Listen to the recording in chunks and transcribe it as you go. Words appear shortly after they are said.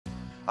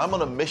I'm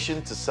on a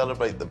mission to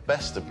celebrate the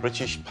best of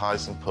British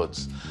pies and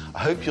puds. I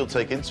hope you'll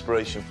take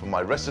inspiration from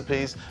my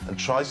recipes and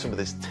try some of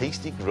this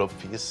tasty grub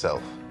for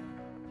yourself.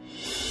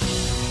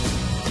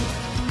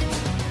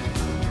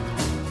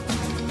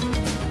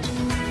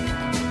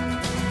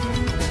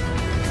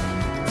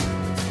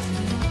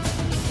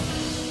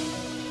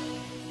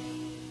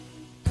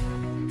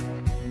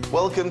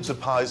 Welcome to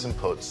Pies and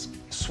Puds.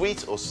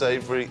 Sweet or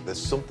savoury,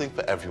 there's something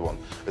for everyone,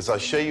 as I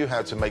show you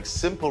how to make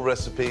simple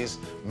recipes,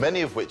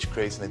 many of which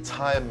create an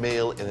entire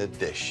meal in a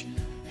dish.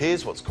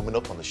 Here's what's coming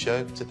up on the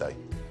show today.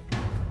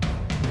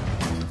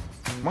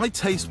 My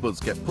taste buds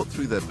get put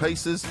through their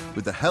paces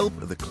with the help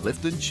of the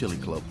Clifton Chili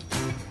Club.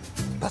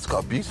 That's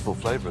got a beautiful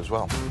flavour as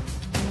well.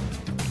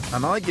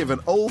 And I give an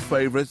old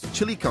favourite,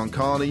 chili con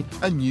carne,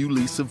 a new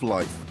lease of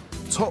life,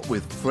 topped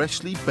with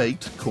freshly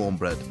baked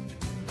cornbread.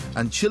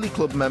 And Chili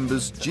Club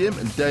members Jim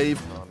and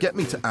Dave get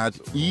me to add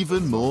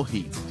even more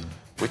heat.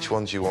 Which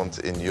ones do you want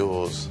in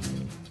yours?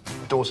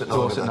 Dorset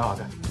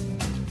Lager.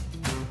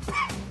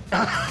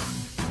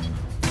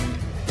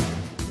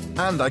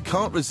 And I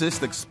can't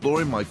resist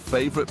exploring my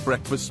favourite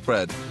breakfast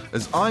spread,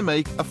 as I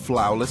make a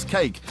flourless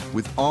cake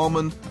with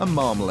almond and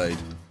marmalade.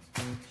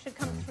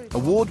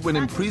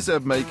 Award-winning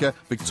preserve maker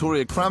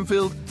Victoria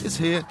Cranfield is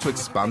here to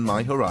expand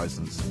my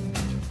horizons.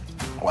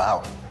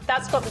 Wow.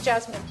 That's got the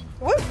jasmine.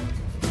 Woo!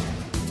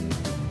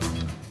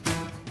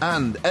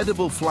 And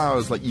edible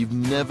flowers like you've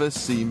never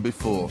seen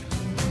before.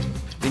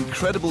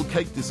 Incredible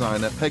cake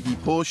designer Peggy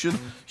Portion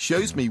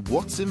shows me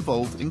what's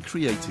involved in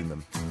creating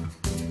them.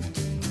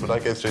 Would I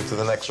go through to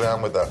the next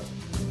round with that?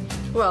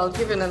 Well,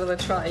 give it another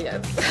try,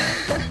 yes.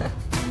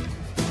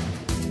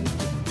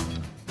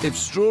 If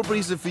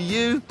strawberries are for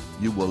you,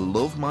 you will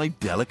love my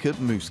delicate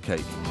mousse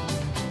cake.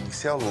 You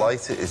see how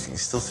light it is? You can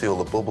still see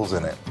all the bubbles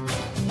in it.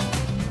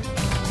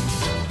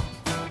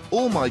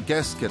 All my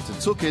guests get to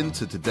tuck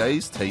into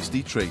today's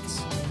tasty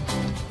treats.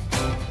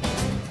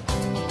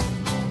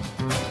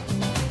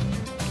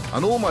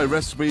 And all my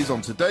recipes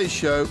on today's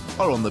show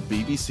are on the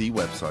BBC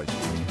website.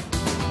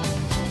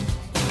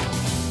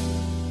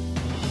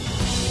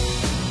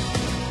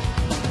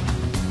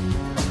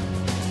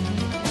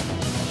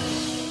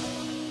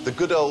 The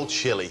good old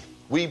chili.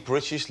 We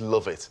British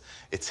love it.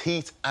 It's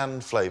heat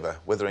and flavour,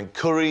 whether in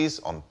curries,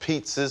 on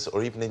pizzas,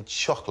 or even in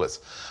chocolate.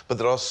 But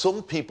there are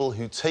some people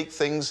who take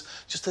things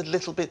just a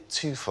little bit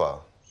too far.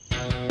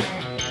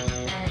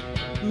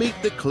 Meet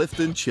the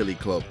Clifton Chili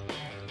Club.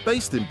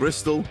 Based in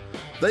Bristol,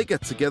 they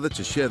get together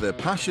to share their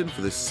passion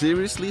for the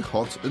seriously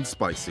hot and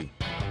spicy.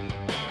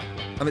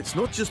 And it's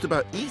not just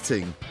about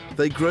eating,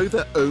 they grow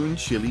their own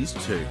chilies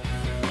too.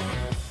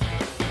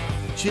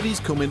 Chilies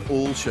come in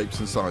all shapes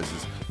and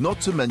sizes,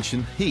 not to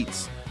mention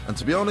heats. And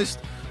to be honest,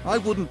 I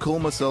wouldn't call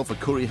myself a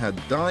curry head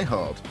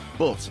diehard,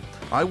 but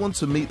I want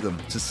to meet them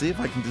to see if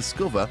I can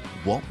discover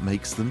what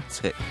makes them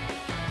tick.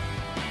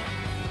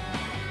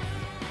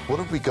 What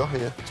have we got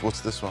here?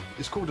 What's this one?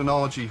 It's called an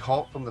RG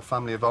Hot, from the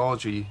family of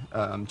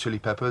RG chili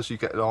peppers. You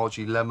get an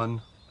RG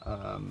lemon,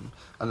 and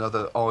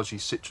other RG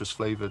citrus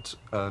flavoured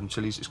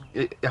chilies.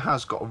 It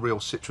has got a real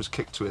citrus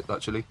kick to it,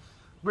 that chili.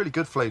 Really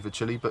good flavoured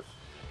chili, but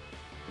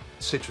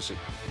citrusy.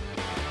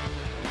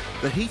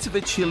 The heat of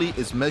a chili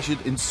is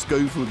measured in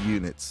Scoville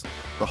units.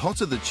 The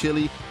hotter the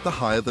chili, the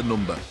higher the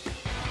number.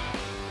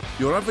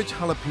 Your average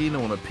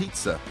jalapeno on a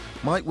pizza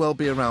might well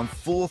be around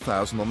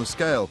 4,000 on the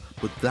scale,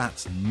 but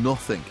that's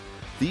nothing.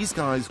 These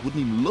guys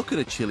wouldn't even look at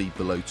a chili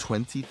below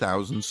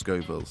 20,000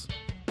 Scovilles.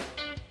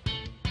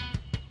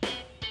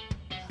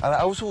 And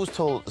I was always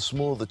told the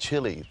smaller the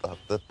chili,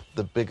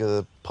 the bigger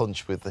the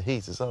punch with the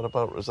heat. Is that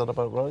about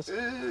right?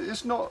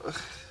 It's not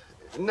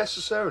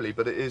necessarily,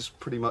 but it is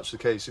pretty much the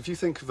case. If you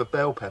think of a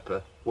bell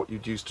pepper, what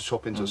you'd use to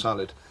chop into a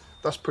salad,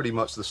 that's pretty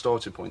much the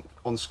starting point.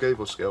 On the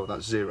Scoville scale,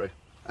 that's 0.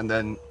 And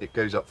then it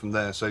goes up from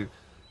there. So,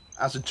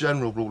 as a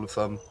general rule of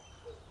thumb,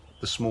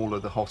 the smaller,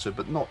 the hotter,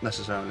 but not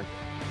necessarily.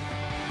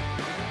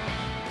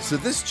 So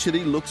this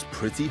chili looks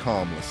pretty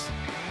harmless.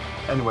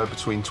 Anywhere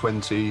between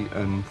 20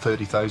 and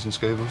 30,000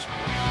 Scovilles.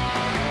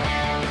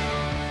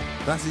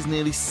 That is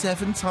nearly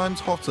 7 times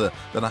hotter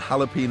than a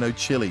jalapeno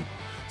chili.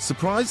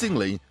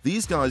 Surprisingly,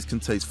 these guys can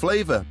taste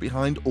flavour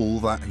behind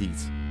all that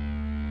heat.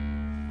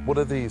 What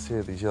are these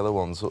here, these yellow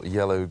ones, sort of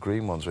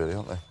yellow-green ones really,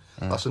 aren't they?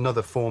 That's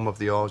another form of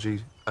the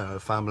RG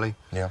family.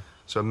 Yeah.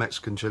 So a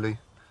Mexican chili,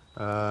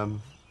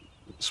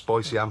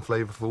 spicy and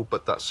flavourful,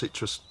 but that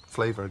citrus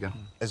flavour again.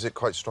 Is it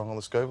quite strong on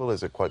the Scoville?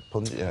 Is it quite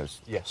pungent? You know,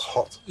 yes.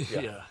 Hot?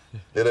 Yeah.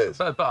 It is?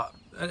 But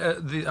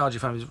the RG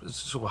family is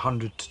sort of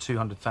 100 to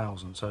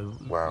 200,000, so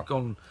wow. We've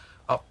gone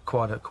up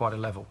quite a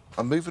level.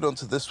 I'm moving on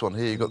to this one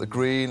here. You've got the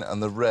green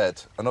and the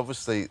red, and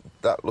obviously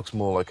that looks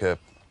more like a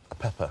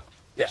pepper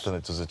than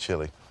it does a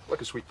chili.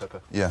 Like a sweet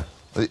pepper. Yeah.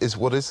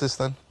 What is this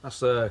then?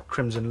 That's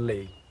Crimson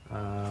Lee.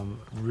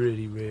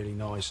 Really, really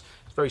nice.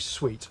 It's very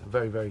sweet,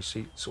 very, very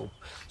sweet. Sort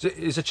of.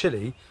 It's a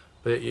chili,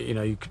 but you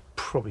know you could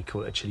probably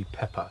call it a chili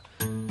pepper.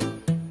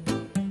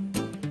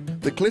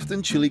 The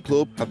Clifton Chili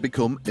Club have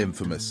become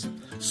infamous.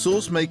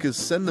 Sauce makers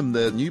send them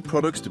their new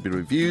products to be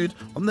reviewed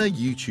on their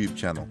YouTube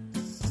channel.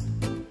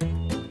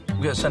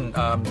 We get sent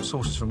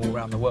sauces from all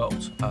around the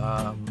world.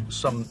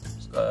 Some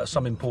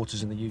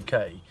importers in the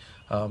UK,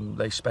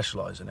 they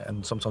specialise in it,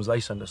 and sometimes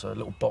they send us a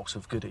little box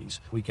of goodies.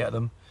 We get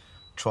them,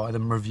 try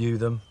them, review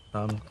them,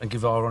 and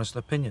give our honest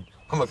opinion.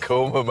 I'm a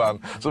Corma man,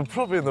 so I'm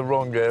probably in the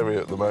wrong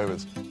area at the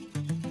moment.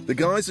 The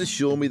guys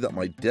assure me that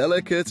my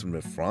delicate and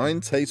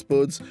refined taste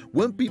buds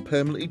won't be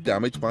permanently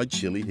damaged by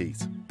chili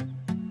heat.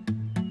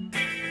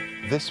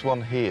 This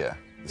one here,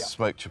 the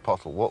smoked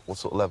chipotle, what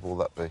sort of level will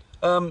that be?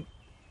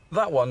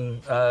 That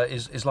one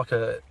is like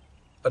a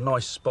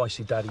nice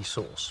spicy daddy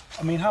sauce.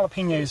 I mean,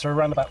 jalapenos are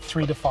around about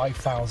 3,000 to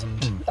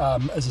 5,000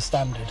 as a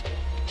standard.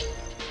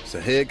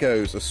 So here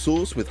goes, a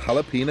sauce with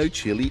jalapeno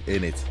chili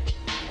in it.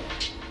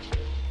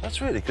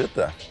 That's really good,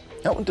 though.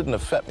 That one didn't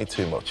affect me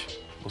too much.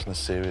 It wasn't a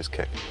serious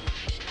kick.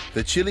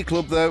 The Chili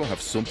Club, though,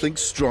 have something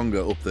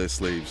stronger up their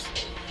sleeves.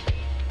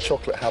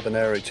 Chocolate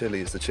habanero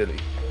chili is the chili.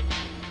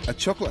 A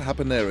chocolate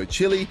habanero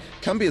chili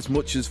can be as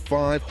much as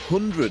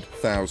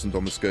 500,000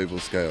 on the Scoville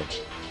scale.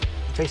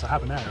 It tastes like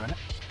habanero, isn't it?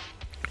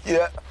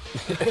 Yeah.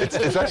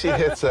 it's actually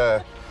hit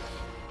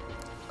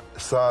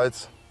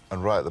sides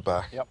and right at the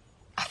back. Yep.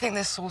 I think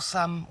this sauce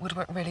would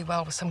work really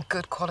well with some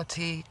good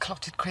quality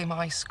clotted cream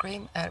ice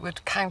cream. It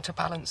would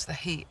counterbalance the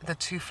heat, the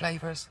two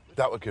flavours.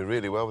 That would go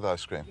really well with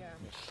ice cream. Yeah.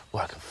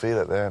 Well, I can feel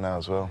it there now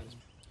as well.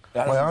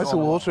 My eyes are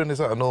watering. Is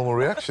that a normal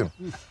reaction?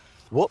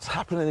 What's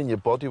happening in your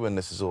body when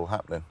this is all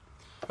happening?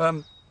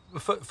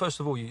 First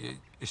of all,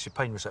 it's your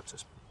pain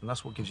receptors, and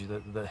that's what gives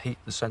you the heat,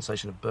 the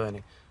sensation of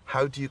burning.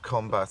 How do you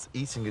combat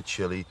eating a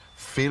chili,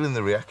 feeling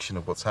the reaction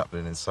of what's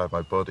happening inside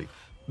my body?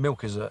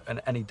 Milk is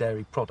any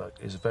dairy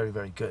product is very,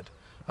 very good.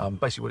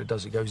 Basically what it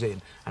does, it goes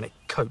in and it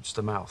coats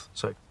the mouth,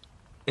 so it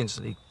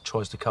instantly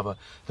tries to cover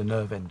the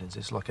nerve endings.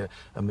 It's like a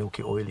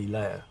milky, oily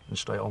layer and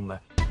straight on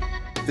there.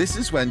 This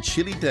is when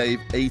Chili Dave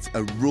ate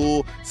a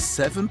raw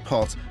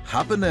 7-pot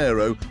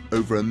habanero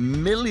over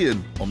 1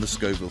 million on the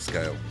Scoville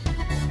scale.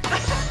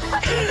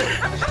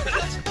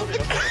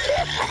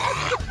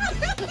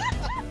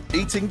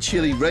 Eating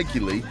chili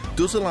regularly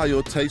does allow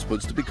your taste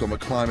buds to become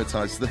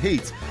acclimatised to the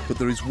heat, but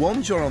there is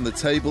one jar on the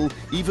table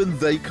even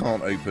they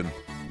can't open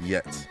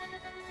yet.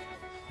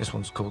 This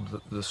one's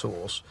called the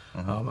sauce,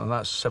 and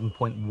that's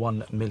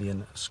 7.1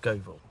 million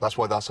Scoville. That's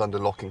why that's under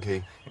lock and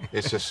key.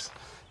 It's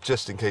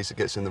just in case it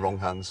gets in the wrong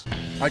hands.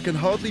 I can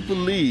hardly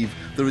believe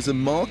there is a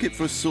market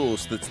for a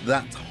sauce that's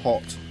that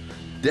hot.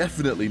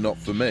 Definitely not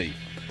for me.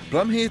 But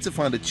I'm here to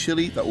find a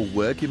chili that will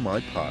work in my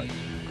pie.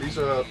 These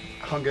are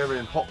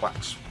Hungarian hot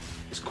wax.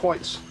 It's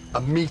quite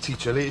a meaty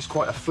chili, it's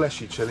quite a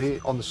fleshy chili.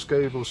 On the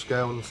Scoville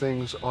scale of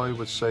things, I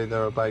would say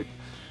they're about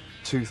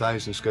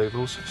 2,000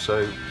 Scovilles,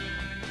 so...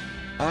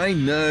 I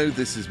know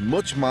this is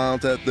much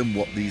milder than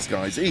what these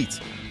guys eat,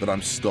 but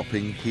I'm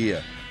stopping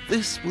here.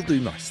 This will do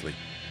nicely.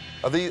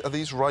 Are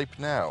these ripe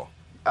now?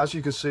 As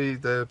you can see,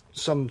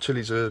 some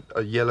chilies are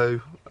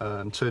yellow,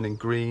 turning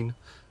green,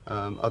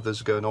 others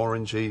are going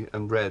orangey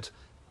and red.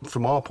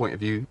 From our point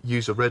of view,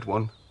 use a red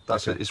one.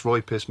 That's it. It's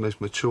ripest,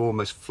 most mature,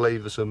 most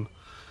flavoursome,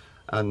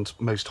 and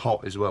most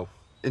hot as well.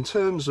 In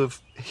terms of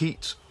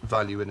heat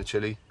value in a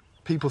chili,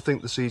 people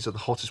think the seeds are the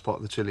hottest part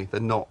of the chili. They're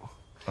not.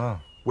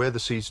 Oh. Where the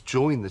seeds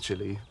join the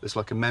chili, there's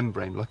like a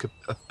membrane, like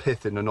a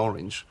pith in an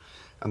orange,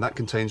 and that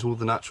contains all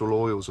the natural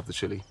oils of the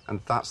chili, and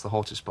that's the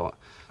hottest part.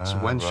 So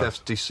when chefs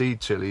de-seed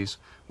chilies,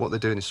 what they're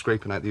doing is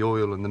scraping out the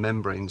oil and the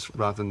membranes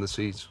rather than the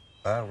seeds.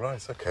 Ah,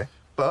 right, okay.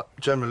 But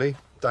generally,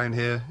 down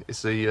here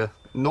is the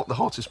not the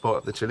hottest part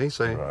of the chili,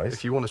 so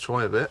if you want to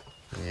try a bit,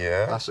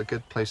 that's a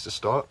good place to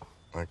start.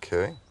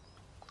 Okay.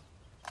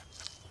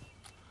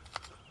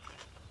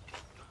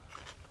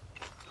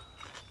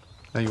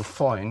 Now you'll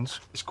find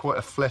it's quite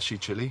a fleshy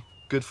chili,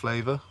 good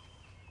flavour,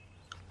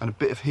 and a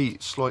bit of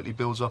heat slightly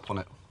builds up on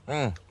it.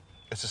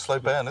 It's a slow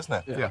burn, isn't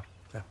it? Yeah.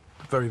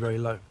 Very, very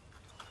low.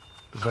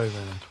 Very,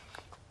 very low.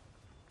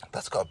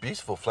 That's got a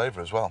beautiful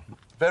flavour as well.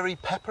 Very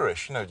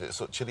pepperish, you know,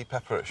 sort of chilli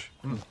pepperish.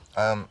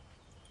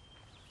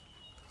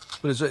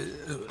 But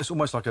it's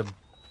almost like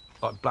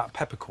black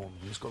peppercorn.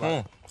 It's got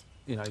that,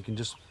 you know, you can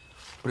just,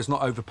 but it's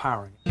not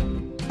overpowering.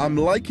 I'm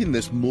liking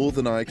this more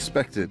than I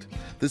expected.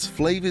 There's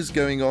flavours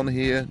going on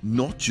here,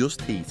 not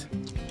just heat.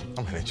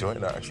 I'm really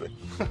enjoying that, actually.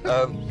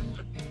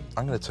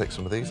 I'm going to take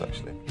some of these,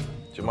 actually.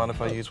 Do you mind if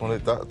I use one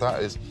of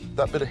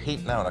that bit of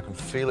heat now, and I can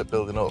feel it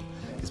building up,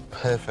 is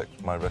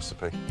perfect for my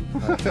recipe.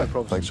 No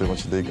problem. Thanks very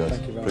much indeed, guys.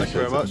 Thank you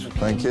very much.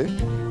 Thank you.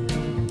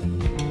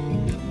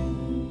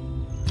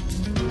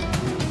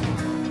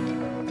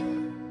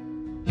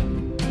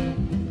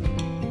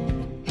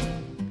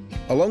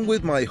 Along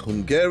with my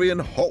Hungarian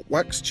hot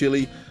wax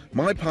chili,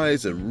 my pie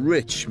is a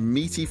rich,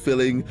 meaty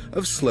filling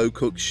of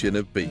slow-cooked shin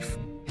of beef,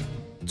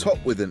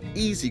 topped with an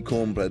easy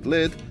cornbread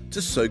lid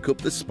to soak up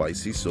the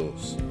spicy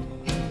sauce.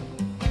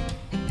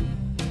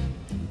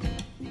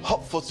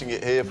 Hot footing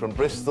it here from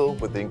Bristol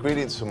with the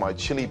ingredients for my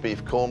chili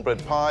beef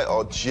cornbread pie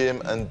are Jim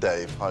and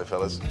Dave. Hi,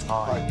 fellas.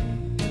 Hi.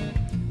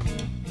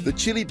 The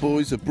chili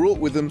boys have brought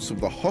with them some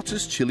of the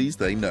hottest chilies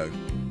they know.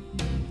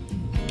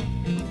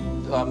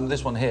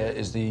 This one here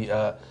is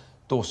the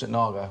Dorset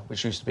Naga,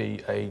 which used to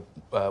be a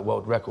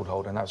world record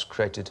holder, and that was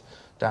created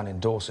down in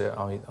Dorset,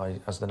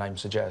 as the name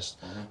suggests.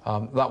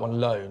 That one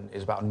alone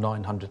is about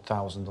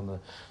 900,000 on the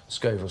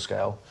Scoville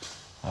scale,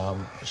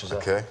 which is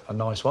a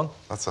nice one.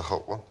 That's a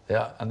hot one.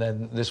 Yeah, and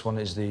then this one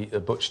is the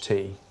Butch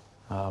T.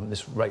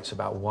 This rates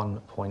about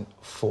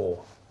 1.4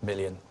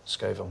 million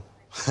Scoville.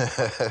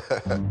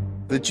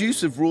 The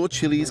juice of raw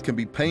chilies can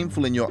be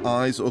painful in your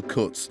eyes or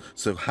cuts,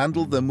 so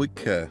handle them with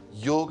care.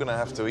 You're going to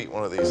have to eat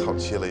one of these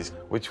hot chilies.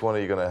 Which one are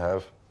you going to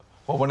have?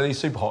 What, one of these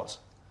super hots?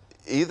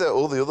 Either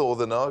or the other, or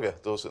the Naga,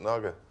 Dorset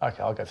Naga.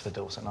 OK, I'll go for the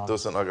Dorset Naga.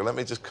 Dorset Naga. Let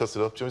me just cut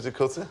it up. Do you want me to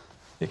cut it?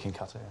 You can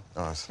cut it,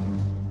 yeah. Nice.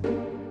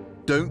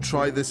 Don't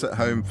try this at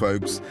home,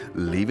 folks.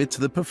 Leave it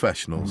to the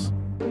professionals.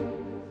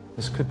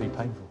 This could be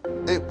painful.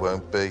 It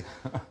won't be.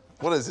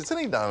 What is it? It's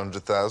only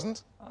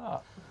 900,000. Ah,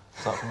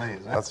 that's for me, isn't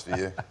it? That's for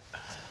you.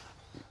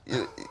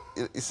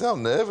 You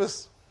sound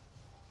nervous.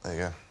 There you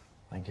go.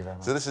 Thank you very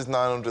much. So this is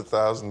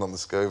 900,000 on the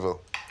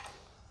Scoville.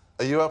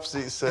 Are you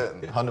absolutely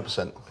certain?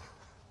 100%.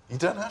 You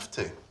don't have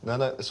to.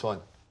 No, it's fine.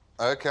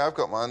 OK, I've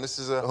got mine. This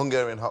is a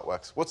Hungarian hot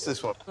wax. What's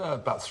this one?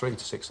 About 3,000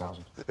 to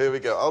 6,000. Here we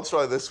go. I'll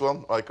try this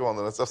one. Right, go on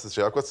then. That's the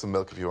 3. I've got some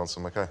milk if you want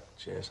some, OK?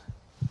 Cheers.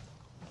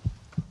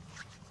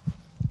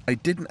 I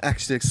didn't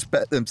actually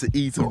expect them to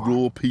eat a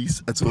raw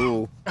piece at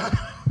all.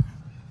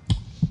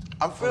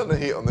 I'm feeling the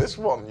heat on this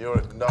one. You're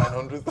at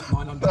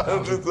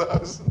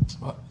 900,000.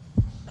 Right.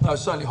 No,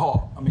 it's certainly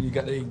hot. I mean, you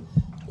get the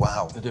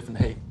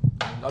different heat.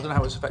 I don't know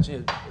how it's affecting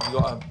you. Have you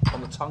got on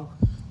the tongue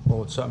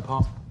or a certain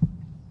part?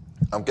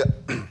 I'm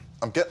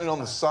getting it on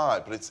the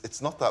side, but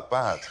it's not that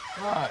bad.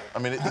 Right. I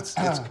mean,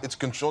 it's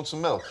controlled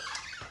some milk.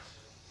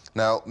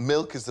 Now,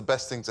 milk is the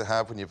best thing to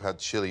have when you've had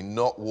chili,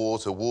 not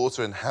water.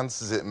 Water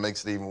enhances it and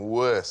makes it even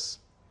worse.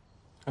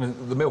 And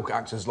the milk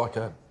acts as like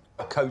a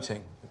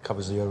coating that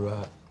covers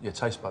your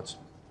taste buds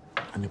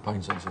and your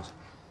pain senses.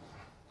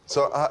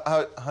 So,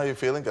 how are you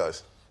feeling,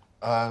 guys?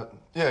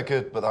 Yeah,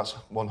 good, but that's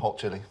one hot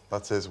chili.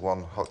 That is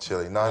one hot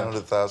chili.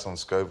 900,000 on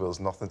Scoville is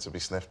nothing to be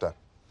sniffed at.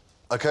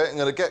 OK, I'm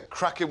going to get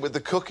cracking with the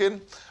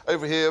cooking.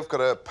 Over here, I've got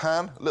a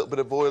pan, a little bit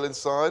of oil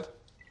inside.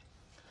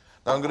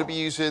 Now, I'm going to be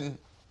using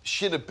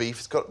shin of beef.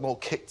 It's got more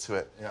kick to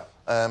it,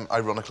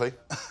 ironically.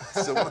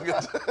 So what I'm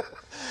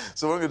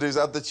going to do is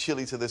add the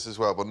chili to this as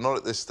well, but not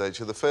at this stage.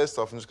 So the first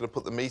off, I'm just going to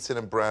put the meat in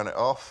and brown it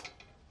off.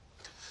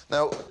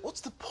 Now, what's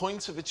the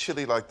point of a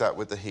chili like that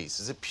with the heat?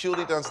 Is it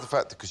purely down to the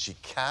fact that because you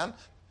can?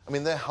 I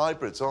mean, they're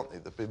hybrids, aren't they?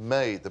 They've been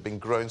made, they've been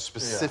grown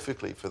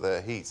specifically for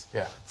their heat.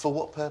 Yeah. For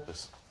what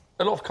purpose?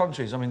 A lot of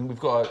countries, I mean, we've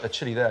got a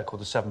chili there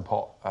called the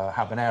 7-pot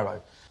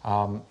habanero,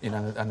 you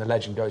know, and the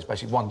legend goes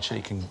basically one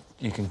chili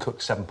you can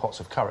cook 7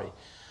 pots of curry.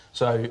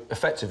 So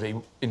effectively,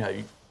 you know,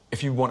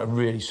 if you want a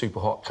really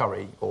super hot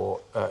curry or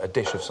a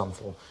dish of some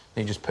form,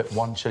 then you just put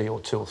 1 chili or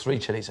 2 or 3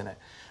 chilies in it.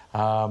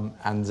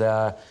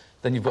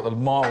 Then you've got the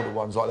milder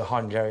ones like the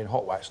Hungarian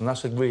hot wax, and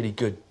that's a really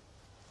good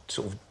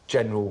sort of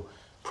general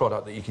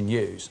product that you can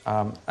use.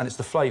 And it's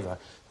the flavour,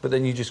 but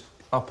then you just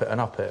up it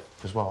and up it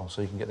as well,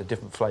 so you can get the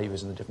different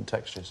flavours and the different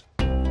textures.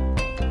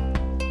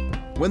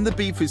 When the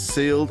beef is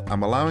sealed,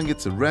 I'm allowing it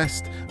to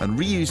rest and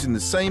reusing the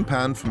same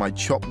pan for my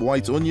chopped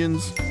white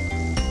onions,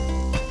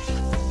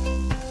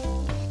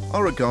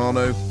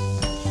 oregano,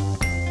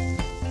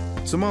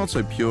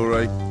 tomato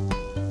puree,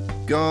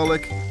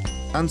 garlic,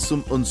 and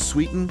some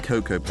unsweetened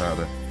cocoa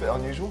powder. Bit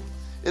unusual?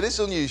 It is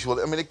unusual.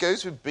 I mean, it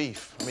goes with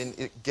beef. I mean,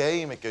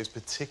 game it goes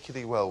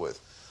particularly well with.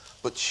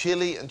 But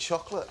chili and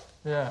chocolate.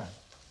 Yeah.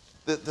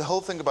 The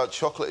whole thing about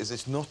chocolate is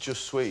it's not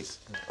just sweet.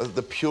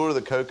 The purer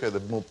the cocoa, the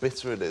more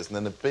bitter it is, and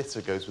then the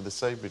bitter goes with the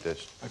savoury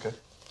dish. OK.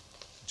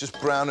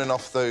 Just browning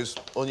off those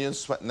onions,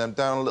 sweating them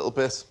down a little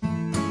bit.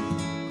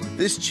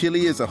 This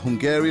chili is a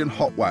Hungarian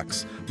hot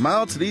wax.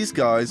 Mild to these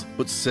guys,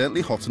 but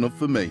certainly hot enough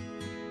for me.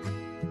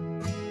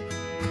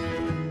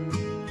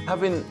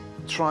 Having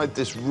tried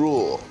this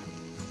raw,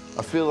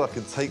 I feel I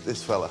can take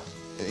this fella.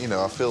 You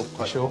know, I feel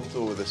quite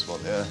comfortable with this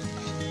one, yeah.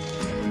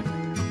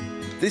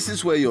 This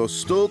is where your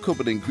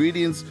store-cupboard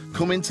ingredients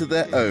come into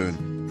their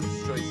own.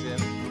 Straight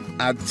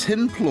in. Add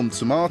tinned plum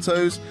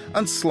tomatoes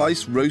and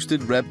sliced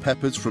roasted red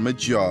peppers from a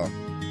jar.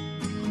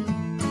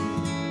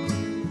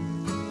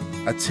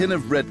 A tin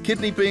of red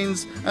kidney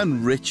beans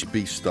and rich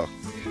beef stock.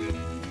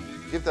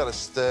 Give that a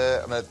stir,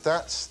 and at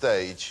that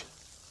stage,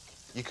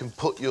 you can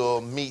put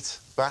your meat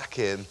back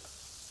in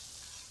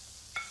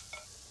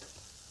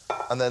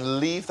and then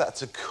leave that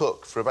to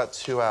cook for about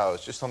 2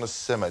 hours, just on a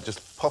simmer.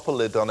 Just pop a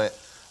lid on it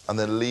and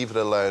then leave it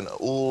alone.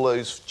 All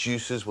those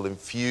juices will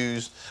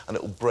infuse and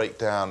it will break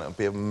down and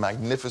be a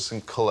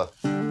magnificent colour.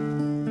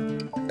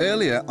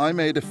 Earlier, I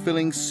made a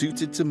filling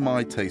suited to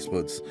my taste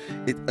buds.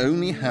 It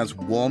only has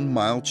 1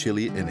 mild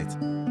chili in it.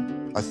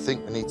 I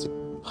think we need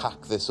to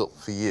pack this up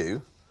for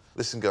you.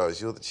 Listen,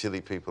 guys, you're the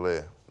chili people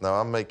here. Now,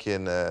 I'm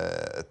making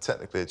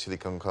technically a chili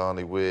con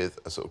carne with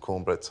a sort of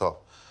cornbread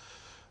top.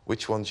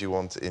 Which one do you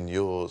want in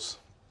yours?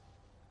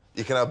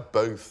 You can have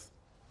both.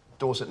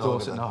 Dorset Naga.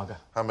 Dorset Naga.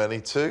 How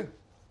many? 2?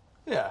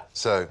 Yeah.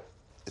 So,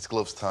 it's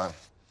gloves time.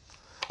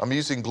 I'm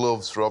using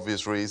gloves for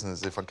obvious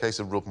reasons. If in case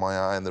I rub my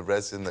eye and the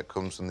resin that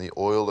comes from the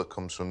oil that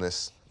comes from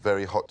this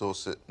very hot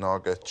Dorset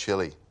Naga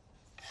chili.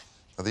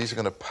 Now, these are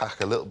going to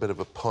pack a little bit of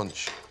a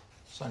punch.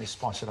 Certainly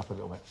spice it up a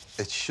little bit.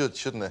 It should,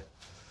 shouldn't it?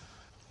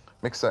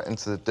 Mix that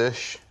into the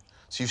dish.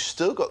 So you've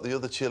still got the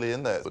other chili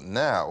in there, but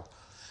now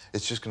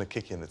it's just going to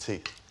kick you in the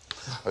teeth,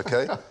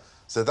 OK?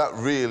 So that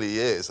really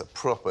is a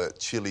proper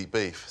chili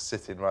beef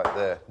sitting right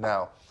there.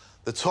 Now,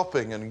 the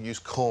topping, I'm going to use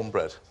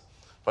cornbread.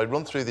 If I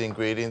run through the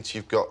ingredients,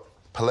 you've got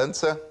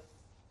polenta,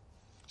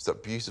 it's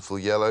that beautiful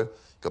yellow,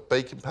 you've got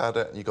baking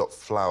powder, and you've got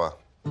flour.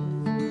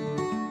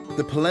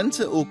 The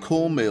polenta, or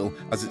cornmeal,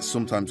 as it's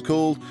sometimes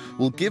called,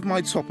 will give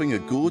my topping a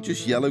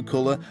gorgeous yellow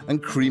colour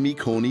and creamy,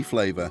 corny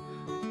flavour.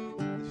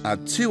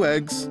 Add 2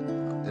 eggs,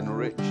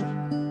 Enriched.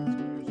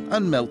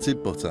 and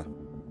melted butter.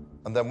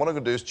 And then what I'm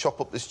going to do is chop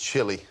up this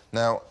chilli.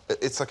 Now,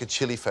 it's like a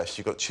chilli fest.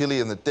 You've got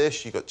chilli in the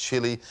dish, you've got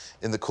chilli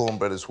in the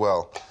cornbread as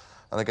well.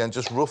 And again,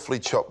 just roughly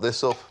chop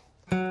this up.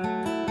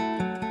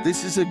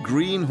 This is a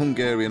green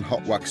Hungarian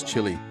hot wax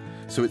chilli,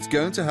 so it's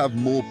going to have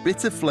more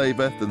bitter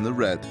flavour than the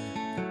red.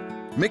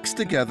 Mixed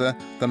together,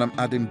 then I'm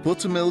adding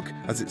buttermilk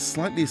as it's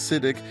slightly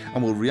acidic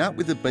and will react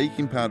with the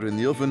baking powder in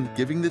the oven,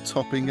 giving the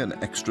topping an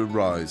extra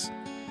rise.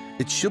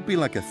 It should be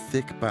like a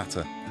thick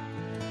batter.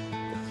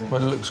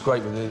 Well, it looks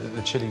great with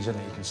the chilies in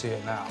it. You can see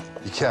it now.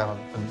 You can.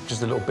 And just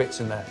the little bits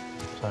in there.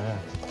 So, yeah,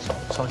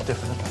 something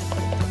different,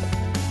 isn't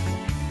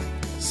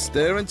it?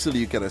 Stir until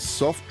you get a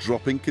soft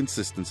dropping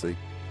consistency.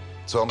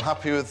 So I'm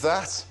happy with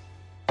that.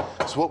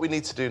 So what we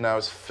need to do now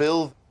is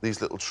fill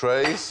these little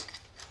trays,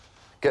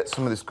 get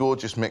some of this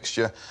gorgeous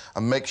mixture,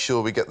 and make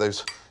sure we get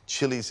those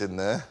chilies in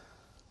there.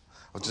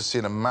 I've just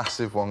seen a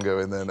massive one go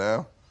in there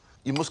now.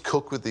 You must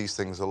cook with these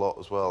things a lot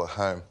as well at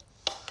home.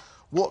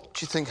 What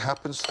do you think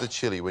happens to the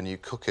chili when you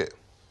cook it?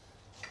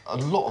 A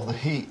lot of the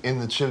heat in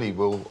the chili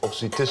will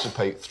obviously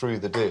dissipate through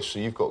the dish, so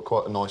you've got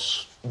quite a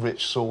nice,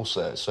 rich sauce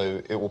there,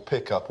 so it will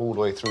pick up all the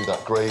way through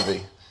that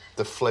gravy.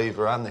 The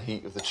flavour and the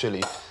heat of the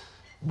chili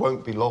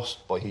won't be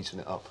lost by heating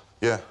it up.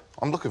 Yeah,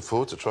 I'm looking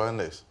forward to trying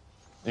this.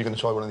 You're going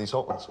to try one of these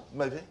hot ones?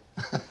 Maybe.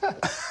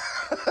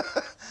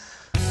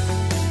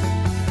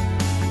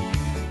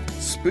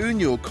 Spoon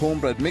your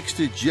cornbread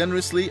mixture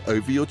generously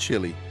over your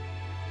chili.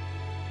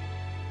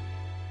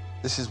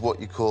 This is what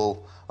you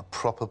call a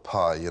proper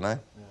pie, you know?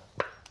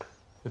 Yeah.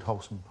 Good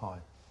wholesome pie.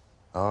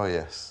 Oh,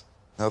 yes.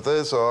 Now,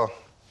 there's our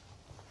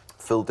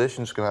filled dish.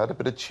 I'm just going to add a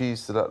bit of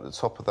cheese to that at the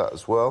top of that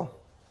as well.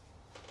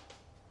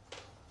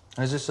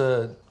 And is this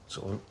a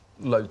sort of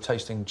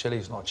low-tasting chili?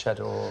 It's not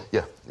cheddar or...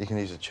 Yeah, you can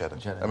use a cheddar.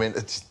 I mean, do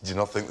you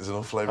not think there's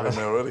enough flavour in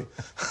there already?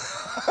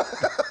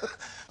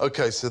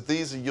 OK, so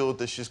these are your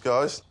dishes,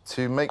 guys.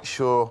 To make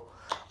sure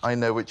I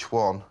know which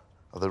one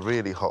are the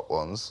really hot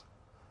ones,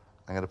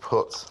 I'm going to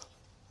put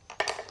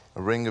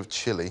a ring of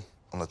chilli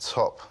on the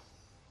top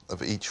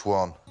of each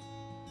one,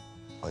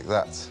 like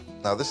that.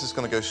 Now, this is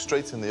going to go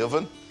straight in the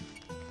oven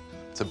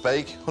to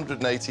bake,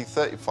 180,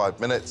 35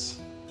 minutes,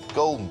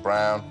 golden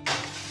brown.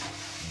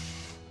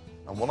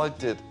 And what I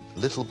did a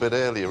little bit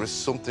earlier is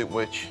something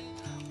which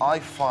I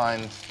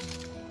find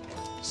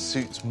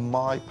suits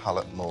my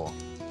palate more,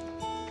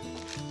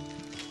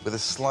 with a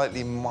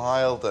slightly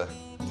milder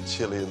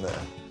chili in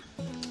there.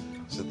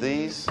 So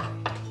these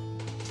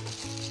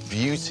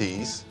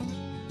beauties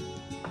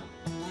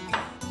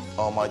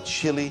are my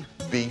chili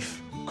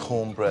beef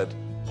cornbread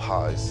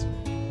pies.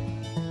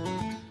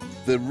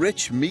 The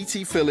rich,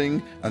 meaty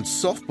filling and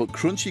soft but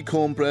crunchy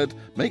cornbread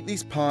make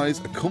these pies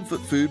a comfort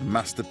food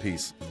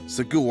masterpiece.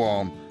 So go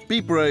on, be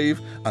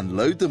brave and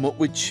load them up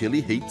with chili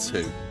heat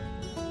too.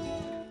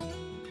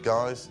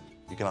 Guys,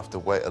 you're going to have to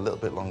wait a little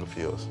bit longer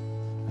for yours.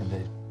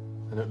 Indeed.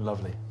 They look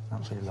lovely.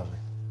 Absolutely lovely.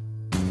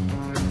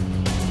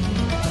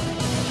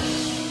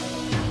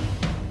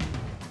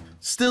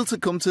 Still to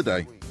come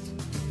today.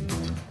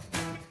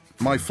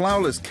 My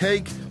flourless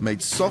cake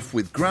made soft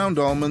with ground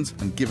almonds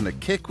and given a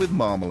kick with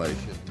marmalade.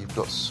 You've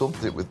got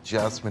something with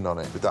jasmine on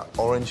it, with that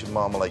orange and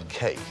marmalade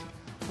cake.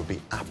 Would be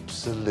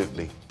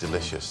absolutely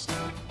delicious.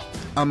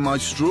 And my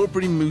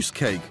strawberry mousse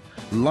cake,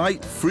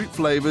 light fruit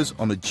flavours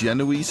on a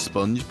Genoese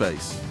sponge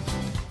base.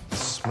 The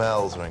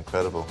smells are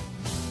incredible.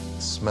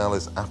 The smell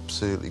is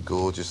absolutely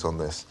gorgeous on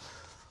this.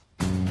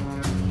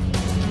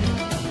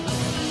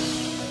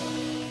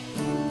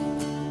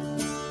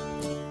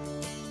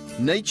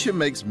 Nature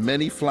makes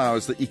many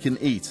flowers that you can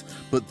eat,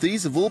 but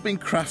these have all been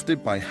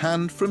crafted by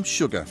hand from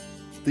sugar.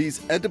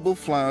 These edible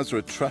flowers are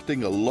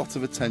attracting a lot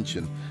of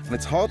attention, and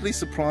it's hardly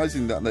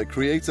surprising that their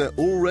creator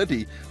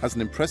already has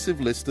an impressive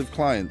list of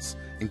clients,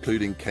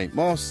 including Kate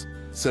Moss,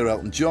 Sir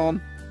Elton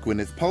John,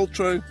 Gwyneth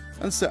Paltrow,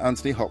 and Sir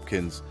Anthony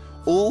Hopkins,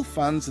 all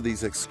fans of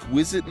these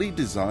exquisitely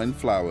designed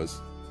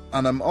flowers.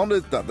 And I'm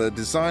honoured that the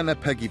designer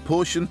Peggy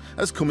Portion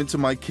has come into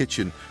my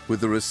kitchen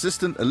with her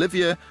assistant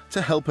Olivia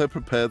to help her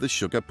prepare the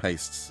sugar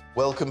pastes.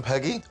 Welcome,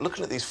 Peggy.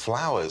 Looking at these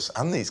flowers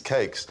and these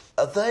cakes,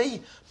 are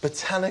they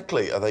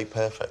botanically, are they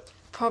perfect?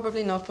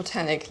 Probably not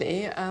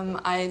botanically.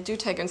 I do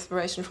take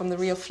inspiration from the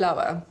real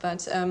flower,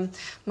 but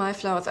my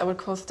flowers I would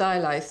call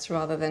stylized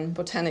rather than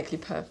botanically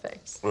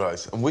perfect.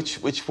 Right, and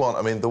which one?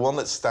 I mean, the one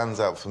that stands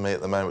out for me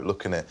at the moment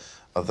looking at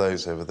of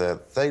those over there.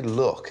 They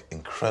look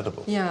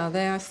incredible. Yeah,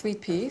 they are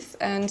sweet peas,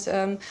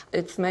 and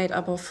it's made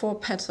up of 4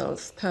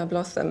 petals per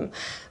blossom.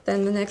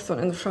 Then the next one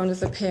in the front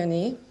is a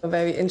peony,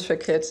 very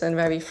intricate and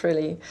very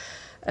frilly.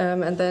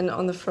 And then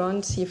on the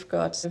front, you've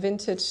got a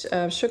vintage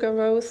sugar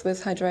rose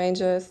with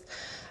hydrangeas,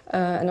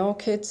 an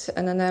orchid,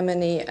 an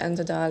anemone, and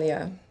a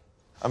dahlia.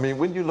 I mean,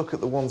 when you look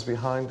at the ones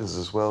behind us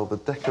as well, the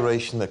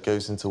decoration that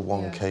goes into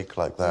one cake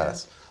like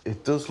that,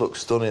 it does look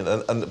stunning.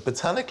 And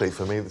botanically,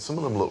 for me, some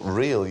of them look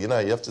real. You know,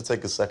 you have to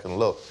take a second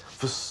look.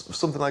 For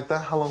something like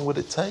that, how long would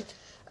it take?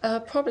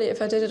 Probably,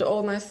 if I did it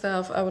all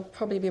myself, I would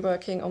probably be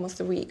working almost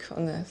a week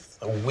on this.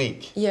 A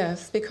week?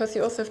 Yes, because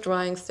you also have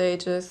drying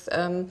stages.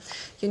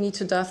 You need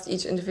to dust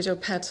each individual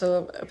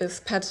petal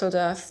with petal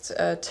dust,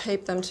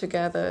 tape them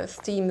together,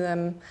 steam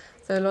them.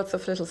 There are lots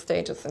of little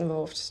stages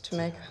involved to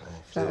make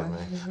a flower.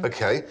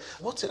 OK.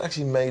 What's it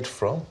actually made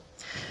from?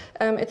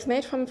 It's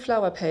made from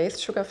flour paste,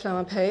 sugar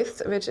flour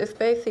paste, which is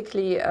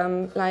basically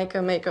like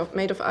a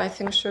made of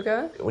icing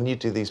sugar. When you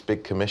do these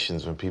big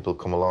commissions, when people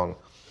come along,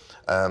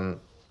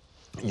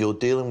 you're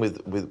dealing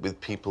with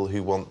people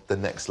who want the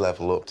next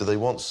level up. Do they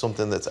want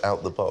something that's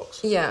out the box?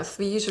 Yes,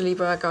 we usually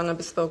work on a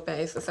bespoke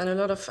basis, and a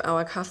lot of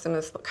our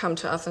customers come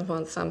to us and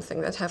want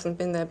something that hasn't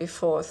been there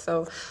before.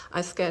 So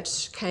I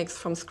sketch cakes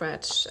from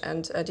scratch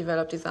and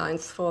develop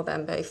designs for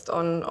them based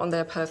on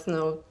their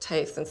personal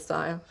taste and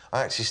style.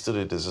 I actually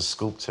studied as a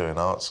sculptor in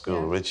art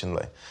school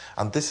originally,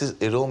 and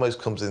it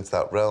almost comes into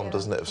that realm,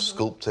 doesn't it, of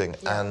sculpting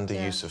and the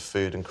use of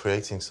food and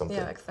creating something.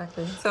 Yeah,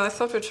 exactly. So I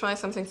thought we'd try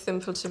something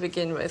simple to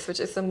begin with, which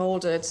is a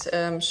molded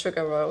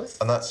sugar rose.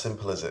 And that's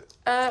simple, is it?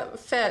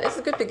 Fair. It's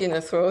a good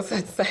beginner's rose,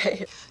 I'd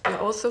say. And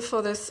also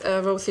for this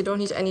rose, you don't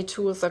need any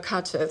tools or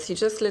cutters. You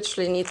just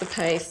literally need the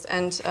paste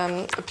and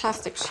a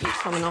plastic sheet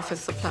from an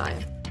office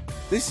supply.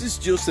 This is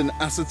just an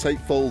acetate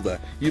folder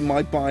you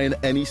might buy in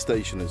any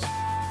stationer's.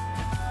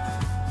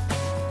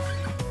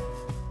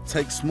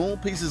 Take small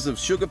pieces of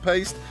sugar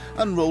paste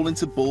and roll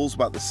into balls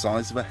about the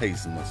size of a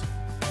hazelnut.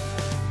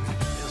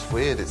 It's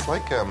weird. It's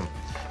like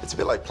it's a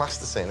bit like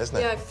plasticine, isn't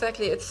it? Yeah,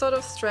 exactly. It's sort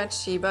of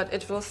stretchy, but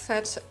it will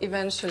set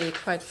eventually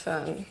quite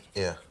firm.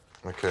 Yeah.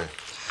 Okay.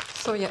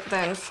 So yeah,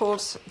 then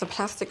fold the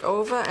plastic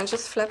over and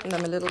just flatten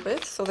them a little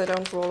bit so they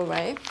don't roll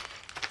away.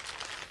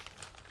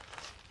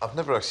 I've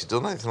never actually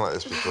done anything like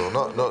this before.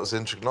 Not as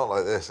intricate, not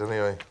like this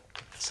anyway.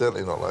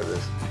 Certainly not like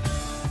this.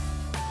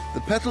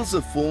 The petals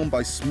are formed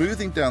by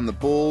smoothing down the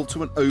ball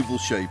to an oval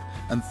shape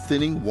and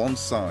thinning one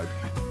side.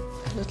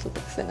 A little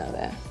bit thinner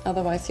there,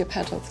 otherwise your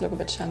petals look a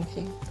bit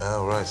chunky.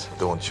 Oh, right. I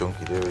don't want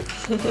chunky, do we?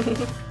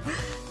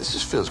 This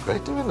just feels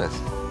great doing this.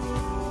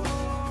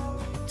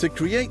 To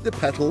create the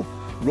petal,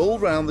 roll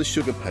round the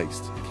sugar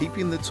paste,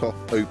 keeping the top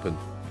open.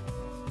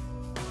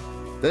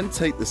 Then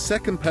take the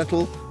second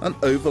petal and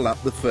overlap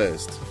the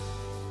first.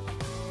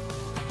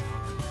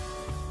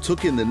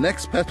 Tuck in the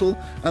next petal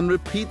and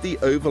repeat the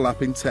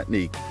overlapping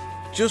technique,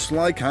 just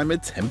like I'm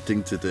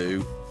attempting to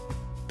do.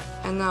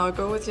 And now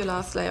go with your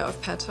last layer of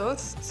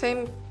petals.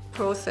 Same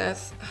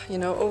process, you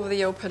know, over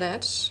the open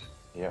edge.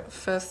 Yeah.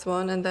 First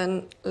one, and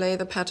then lay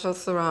the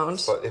petals around.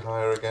 Slightly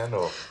higher again,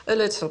 or? A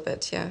little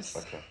bit, yes.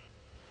 Okay.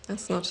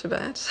 That's not too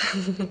bad.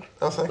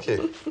 Oh, thank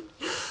you.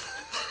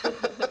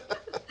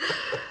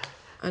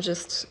 I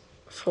just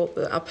fold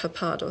the upper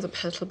part of the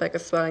petal back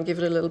as well and give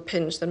it a little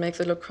pinch. That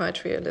makes it look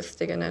quite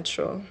realistic and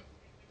natural.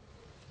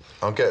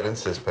 I'm getting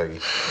into this,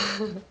 Peggy.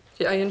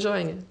 Are you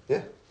enjoying it?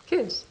 Yeah.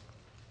 Good.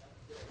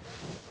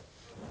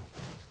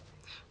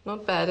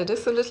 Not bad. It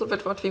is a little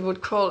bit what we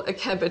would call a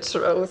cabbage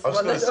rose. I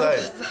was going to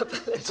say,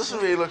 it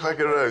doesn't really look like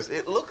a rose.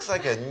 It looks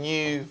like a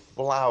new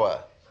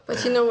flower.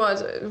 But you know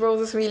what?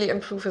 Roses really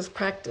improve his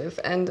practice.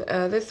 And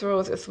this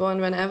rose is one,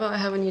 whenever I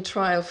have a new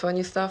trial for a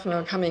new staff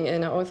member coming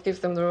in, I always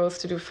give them the rose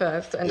to do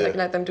first and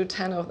let them do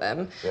 10 of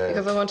them.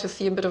 Because I want to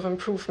see a bit of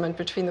improvement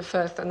between the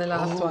first and the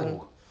last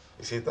one.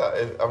 You see that?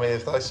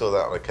 If I saw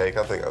that on a cake,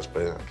 I think that's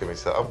brilliant. Give me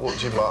that.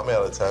 Would you mark me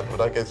out of 10?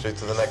 Would I go through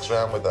to the next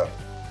round with that?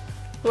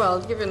 Well,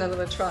 I'll give you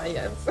another try,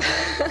 yes.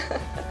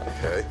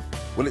 Okay.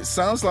 Well, it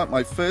sounds like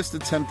my first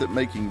attempt at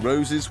making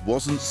roses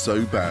wasn't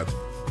so bad.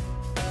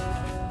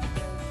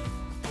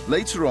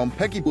 Later on,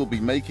 Peggy will be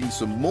making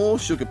some more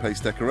sugar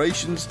paste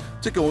decorations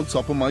to go on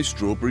top of my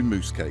strawberry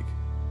mousse cake.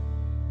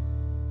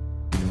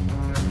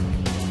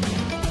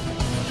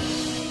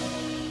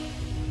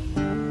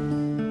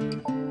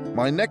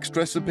 My next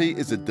recipe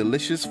is a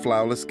delicious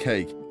flourless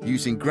cake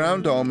using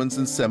ground almonds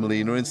and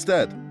semolina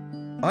instead.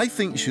 I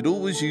think you should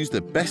always use the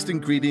best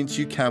ingredients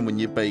you can when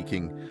you're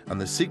baking, and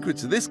the secret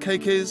to this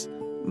cake is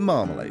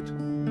marmalade.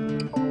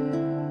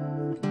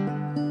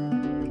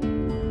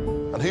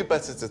 And who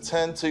better to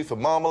turn to for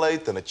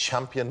marmalade than a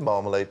champion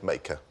marmalade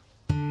maker?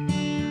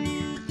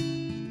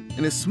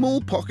 In a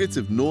small pocket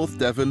of North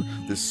Devon,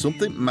 there's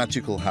something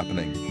magical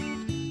happening.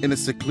 In a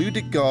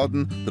secluded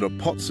garden, there are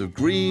pots of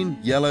green,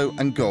 yellow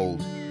and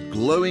gold,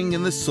 glowing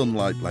in the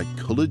sunlight like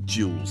coloured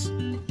jewels.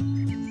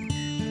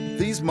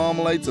 These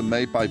marmalades are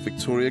made by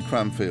Victoria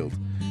Cranfield.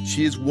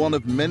 She is one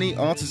of many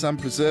artisan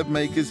preserve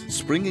makers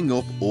springing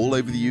up all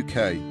over the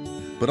UK.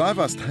 but I've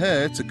asked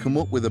her to come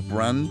up with a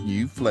brand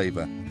new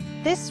flavour.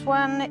 This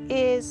one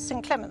is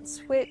St Clement's,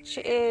 which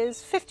is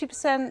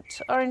 50%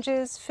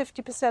 oranges,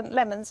 50%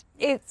 lemons.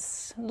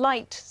 It's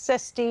light,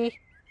 zesty.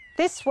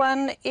 This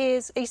one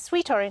is a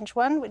sweet orange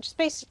one, which is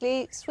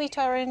basically sweet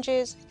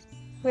oranges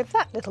with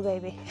that little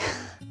baby.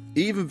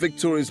 Even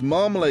Victoria's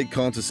marmalade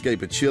can't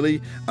escape a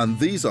chilli, and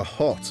these are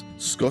hot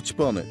Scotch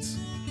bonnets.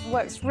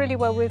 Works really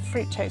well with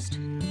fruit toast.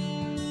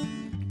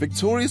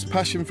 Victoria's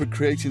passion for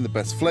creating the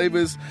best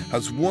flavours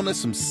has won her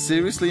some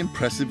seriously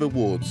impressive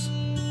awards.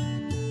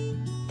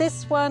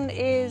 This one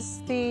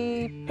is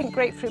the pink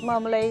grapefruit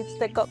marmalade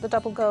that got the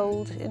double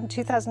gold in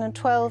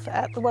 2012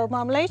 at the World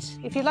Marmalade.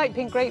 If you like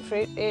pink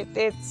grapefruit,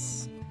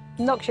 it's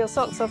knocks your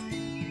socks off.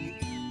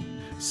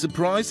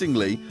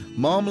 Surprisingly,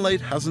 marmalade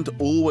hasn't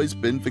always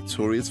been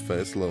Victoria's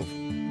first love.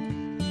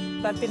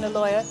 I've been a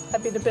lawyer,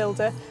 I've been a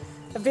builder,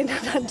 I've been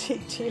an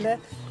antique dealer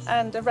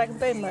and a rag and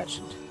bone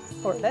merchant,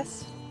 more or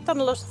less. Done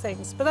a lot of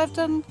things, but I've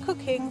done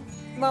cooking,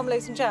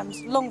 marmalades and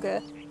jams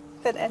longer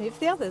than any of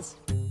the others.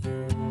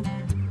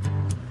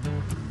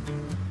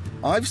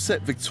 I've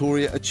set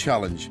Victoria a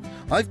challenge.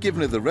 I've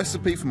given her the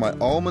recipe for my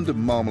almond and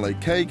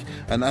marmalade cake,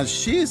 and as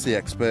she is the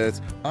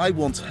expert, I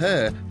want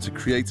her to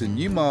create a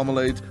new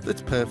marmalade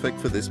that's perfect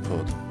for this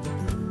pud.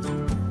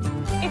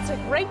 It's a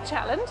great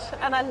challenge,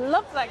 and I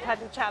love that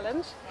kind of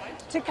challenge.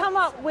 To come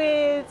up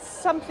with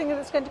something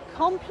that's going to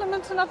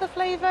complement another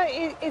flavour,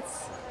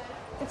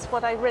 it's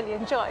what I really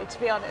enjoy, to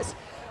be honest.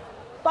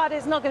 But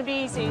it's not going to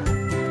be easy.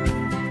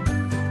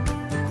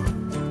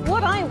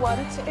 What I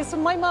want is for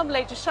my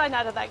marmalade to shine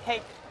out of that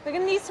cake. We're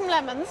going to need some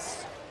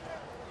lemons.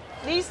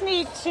 These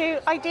need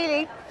to,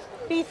 ideally,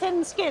 be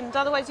thin-skinned,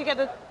 otherwise you get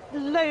a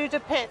load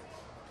of pit.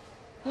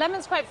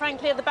 Lemons, quite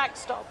frankly, are the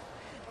backstop.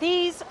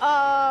 These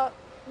are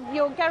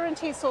your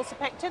guaranteed source of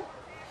pectin.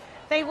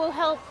 They will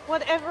help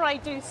whatever I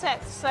do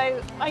set,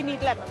 so I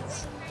need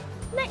lemons.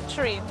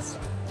 Nectarines.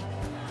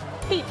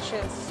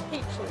 Peaches,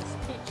 peaches,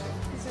 peaches.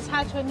 This is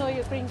how to annoy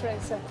your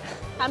greengrocer.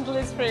 Handle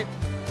his fruit.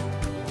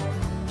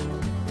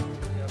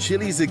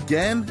 Chilies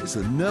again is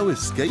a no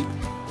escape.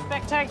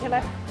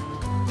 Spectacular.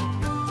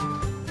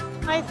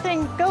 I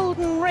think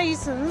golden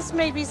raisins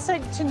may be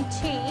soaked in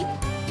tea.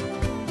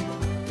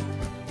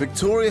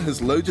 Victoria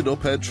has loaded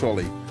up her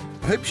trolley.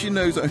 I hope she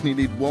knows I only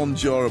need one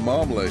jar of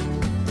marmalade.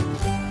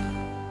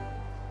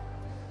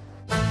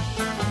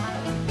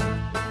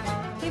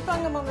 You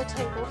bung them on the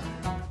table.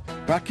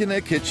 Back in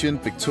her kitchen,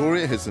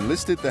 Victoria has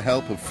enlisted the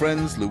help of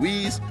friends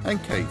Louise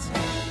and Kate.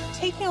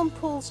 Taking on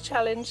Paul's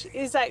challenge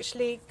is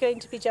actually going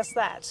to be just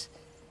that,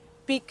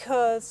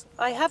 because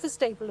I have a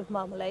stable of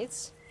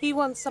marmalades. He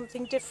wants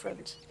something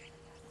different.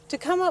 To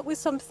come up with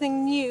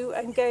something new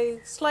and go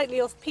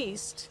slightly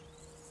off-piste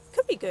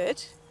could be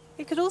good.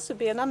 It could also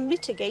be an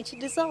unmitigated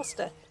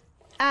disaster.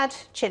 Add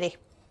chilli.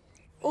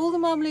 All the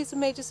marmalades are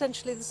made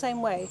essentially the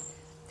same way.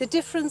 The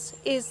difference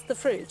is the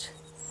fruit,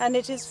 and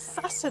it is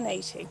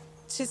fascinating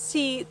to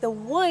see the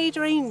wide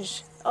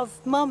range of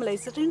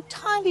marmalades that are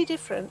entirely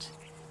different,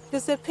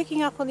 because they're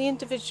picking up on the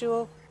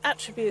individual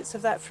attributes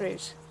of that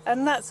fruit,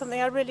 and that's something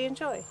I really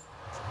enjoy.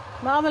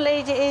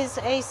 Marmalade is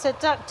a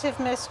seductive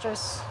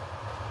mistress.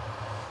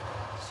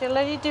 She'll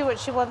only do what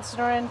she wants in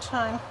her own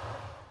time.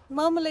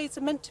 Marmalades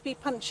are meant to be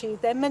punchy,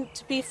 they're meant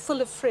to be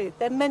full of fruit,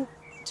 they're meant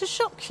to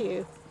shock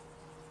you.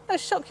 They'll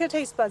shock your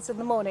taste buds in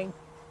the morning.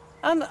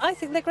 And I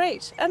think they're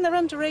great, and they're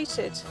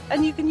underrated,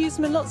 and you can use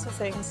them in lots of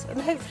things,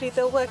 and hopefully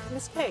they'll work in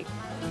this cake.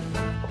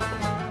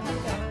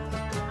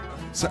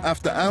 So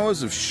after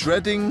hours of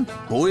shredding,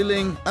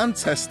 boiling and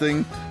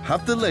testing,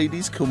 have the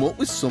ladies come up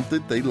with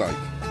something they like?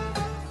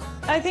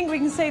 I think we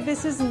can say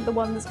this isn't the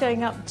one that's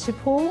going up to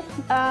Paul.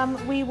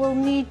 We will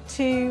need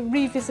to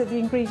revisit the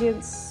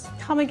ingredients,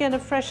 come again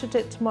afresh at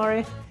it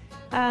tomorrow,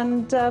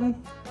 and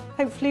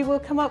hopefully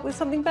we'll come up with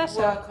something better.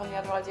 Work on the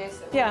other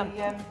ideas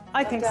that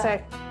I think so.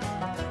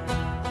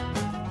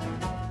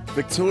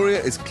 Victoria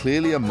is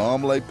clearly a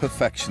marmalade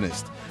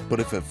perfectionist,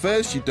 but if at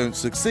first you don't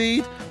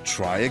succeed,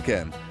 try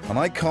again. And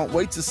I can't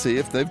wait to see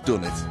if they've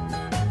done it.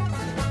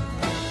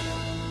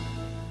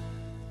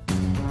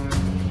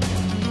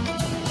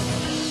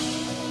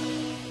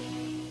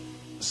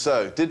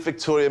 So, did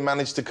Victoria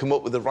manage to come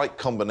up with the right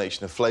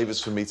combination of flavours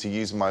for me to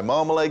use in my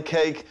marmalade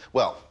cake?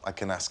 Well, I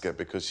can ask her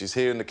because she's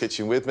here in the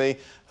kitchen with me.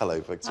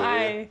 Hello,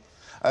 Victoria.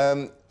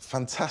 Hi.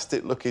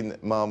 Fantastic looking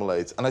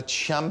marmalades and a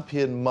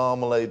champion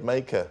marmalade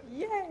maker.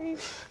 Yay.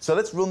 So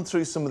let's run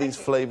through some of these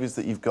flavours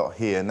that you've got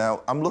here.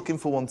 Now, I'm looking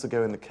for one to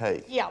go in the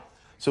cake. Yeah.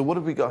 So what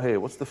have we got here?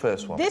 What's the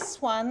first one?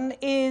 This one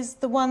is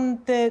the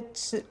one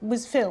that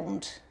was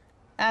filmed,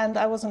 and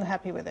I wasn't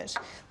happy with it.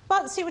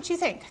 But see what you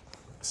think.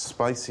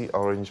 Spicy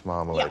orange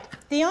marmalade. Yeah.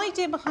 The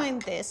idea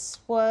behind this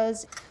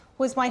was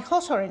my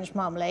hot orange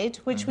marmalade,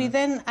 which we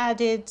then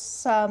added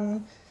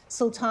some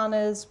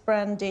sultanas,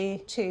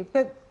 brandy to,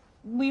 but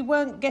we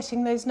weren't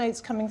getting those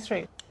notes coming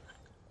through.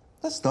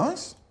 That's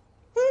nice.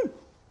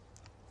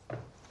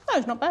 No,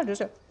 it's not bad, is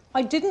it?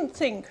 I didn't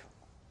think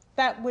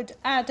that would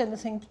add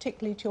anything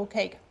particularly to your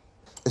cake.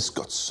 It's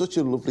got such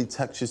a lovely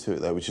texture to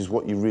it, though, which is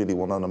what you really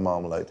want on a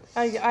marmalade.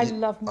 I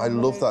love marmalade.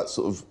 I love that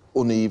sort of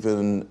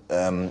uneven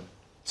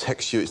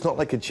texture. It's not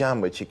like a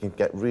jam, which you can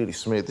get really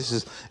smooth.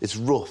 It's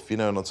rough, you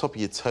know, and on top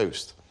of your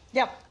toast.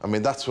 Yeah. I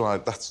mean, that's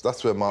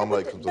where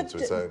marmalade comes onto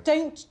its own.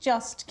 Don't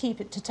just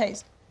keep it to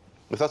taste.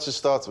 If that's a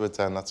start of a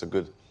 10, that's a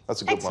good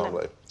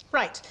marmalade.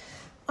 Right.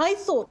 I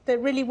thought that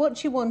really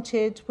what you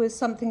wanted was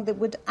something that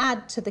would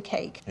add to the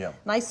cake. Yeah.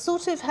 And I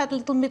sort of had a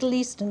little Middle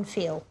Eastern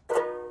feel.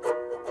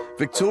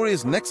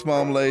 Victoria's next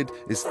marmalade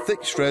is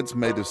thick shreds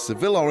made of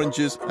Seville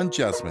oranges and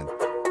jasmine.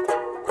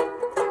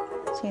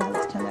 See how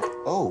it's turned out.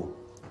 Oh,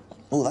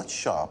 that's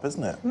sharp,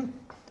 isn't it?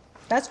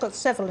 That's got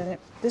Seville in it.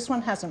 This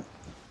one hasn't.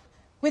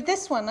 With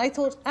this one, I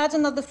thought add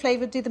another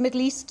flavour, do the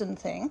Middle Eastern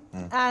thing,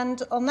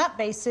 and on that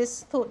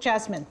basis, thought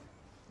jasmine.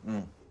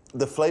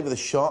 The flavour, the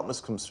sharpness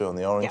comes through on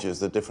the oranges,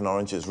 the different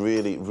oranges,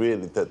 really,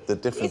 the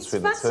difference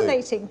between the two. It's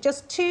fascinating,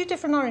 just two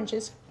different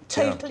oranges,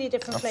 totally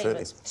different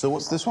flavours. So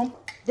what's this one?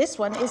 This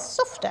one is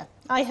softer.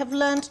 I have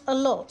learnt a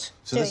lot.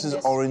 So this is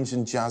orange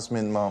and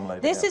jasmine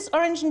marmalade. This is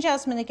orange and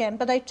jasmine again,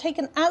 but I've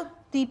taken out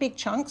the big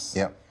chunks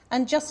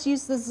and just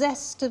used the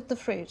zest of the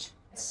fruit.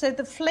 So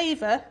the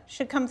flavour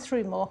should come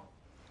through more.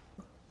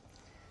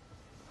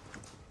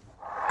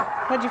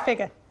 What do you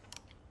figure?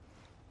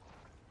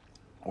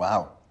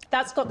 Wow.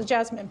 That's got the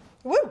jasmine.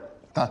 Woo!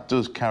 That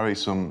does carry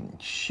some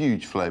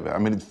huge flavour. I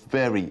mean, it's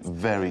very,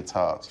 very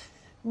tart.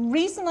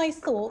 Reason I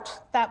thought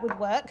that would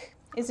work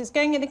is it's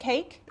going in a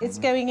cake, it's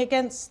going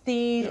against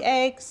the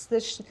eggs,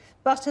 the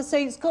butter, so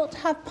it's got to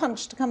have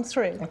punch to come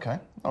through. OK,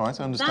 all right,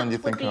 I understand your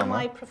thinking on that.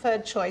 That would be my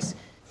preferred choice.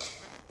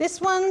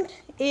 This one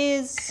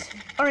is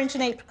orange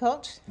and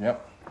apricot.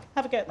 Yep.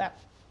 Have a go at that.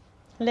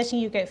 I'm letting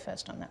you go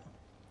first on that.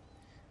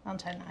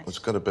 Aren't I nice? It's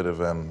got a bit of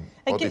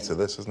body to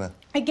this, isn't it?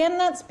 Again,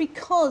 that's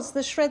because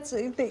the shreds,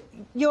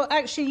 you're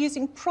actually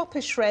using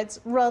proper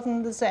shreds rather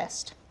than the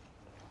zest.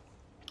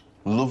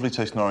 Lovely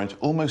tasting orange,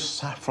 almost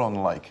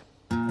saffron-like.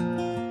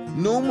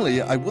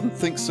 Normally, I wouldn't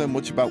think so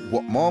much about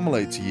what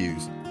marmalade to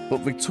use,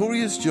 but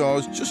Victoria's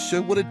jars just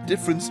show what a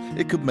difference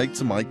it could make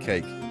to my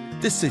cake.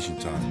 Decision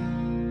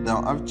time.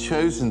 Now, I've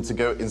chosen to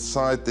go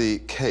inside the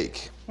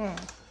cake.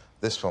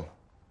 This one.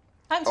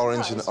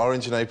 Orange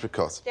and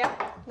apricot. Yeah.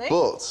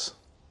 But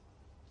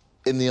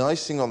in the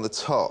icing on the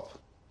top,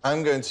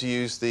 I'm going to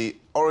use the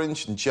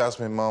orange and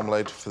jasmine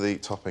marmalade for the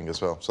topping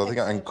as well. So I think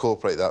I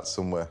incorporate that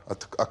somewhere.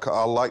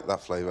 I like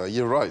that flavour.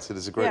 You're right, it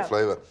is a great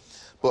flavour.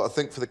 But I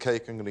think for the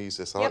cake, I'm going to use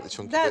this. I like the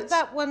chunky bits.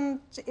 That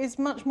one is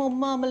much more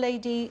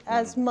marmalade-y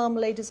as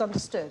marmalade is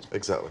understood.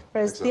 Exactly.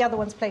 Whereas the other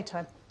one's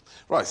playtime.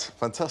 Right,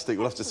 fantastic.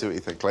 We'll have to see what you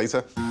think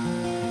later.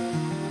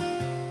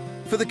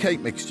 For the cake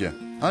mixture,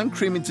 I'm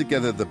creaming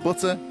together the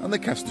butter and the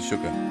caster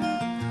sugar.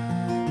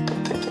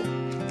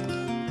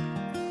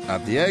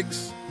 Add the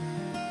eggs.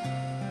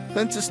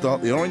 Then to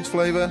start the orange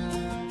flavour,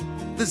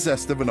 the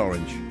zest of an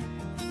orange.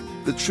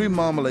 The true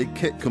marmalade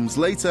kit comes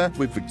later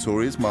with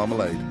Victoria's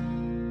marmalade.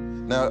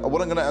 Now,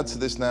 what I'm going to add to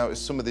this now is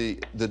some of the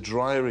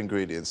drier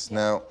ingredients.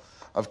 Now,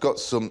 I've got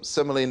some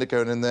semolina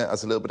going in there,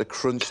 adds a little bit of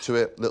crunch to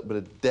it, a little bit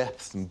of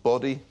depth and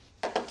body.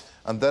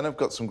 And then I've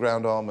got some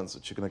ground almonds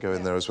which are going to go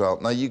in there as well.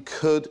 Now, you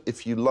could,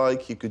 if you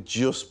like, you could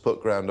just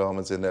put ground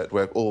almonds in there,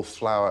 where all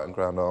flour and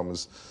ground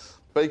almonds.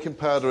 Baking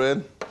powder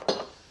in.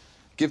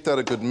 Give that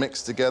a good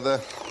mix together.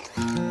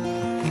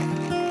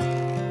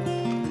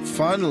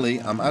 Finally,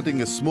 I'm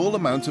adding a small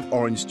amount of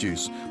orange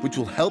juice, which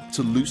will help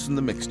to loosen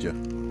the mixture.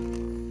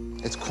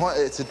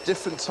 It's a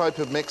different type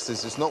of mix,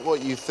 this. It's not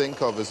what you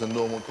think of as a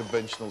normal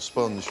conventional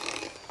sponge,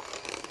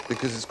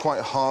 because it's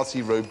quite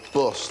hearty,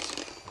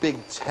 robust, big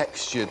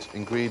textured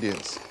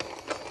ingredients.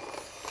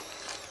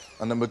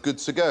 And then we're good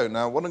to go.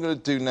 Now, what I'm going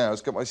to do now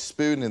is get my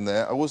spoon in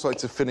there. I always like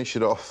to finish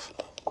it off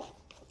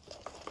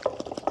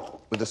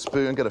with a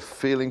spoon, get a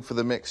feeling for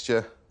the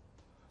mixture.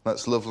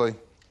 That's lovely.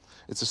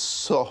 It's a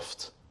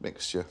soft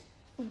mixture.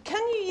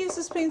 Can you use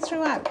a spoon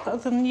throughout,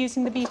 other than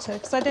using the beater?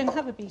 Because I don't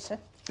have a beater.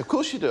 Of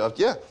course you do,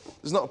 yeah.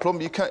 There's not a problem.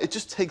 You can't. It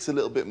just takes a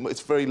little bit more. It's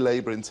very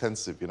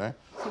labour-intensive, you know?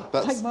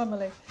 That's... Like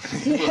marmalade.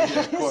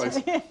 Yeah,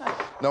 quite.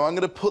 Now, I'm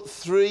going to put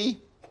 3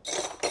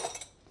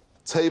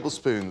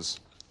 tablespoons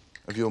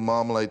of your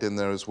marmalade in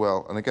there as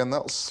well. And again,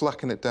 that'll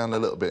slacken it down a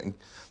little bit. And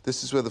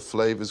this is where the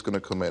flavour's going to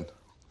come in.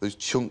 Those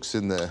chunks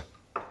in there.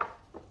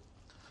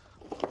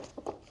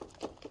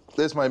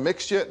 There's my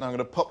mixture. Now I'm going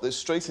to pop this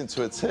straight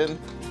into a tin.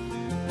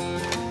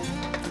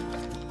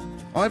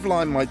 I've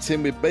lined my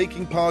tin with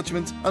baking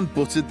parchment and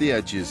buttered the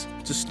edges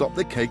to stop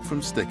the cake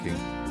from sticking.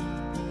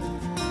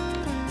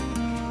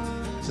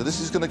 So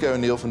this is going to go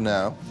in the oven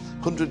now,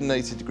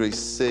 180 degrees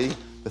C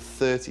for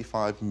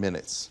 35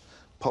 minutes.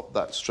 Pop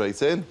that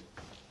straight in.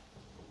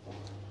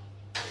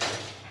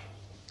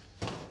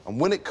 And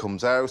when it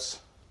comes out,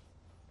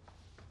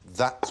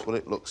 that's what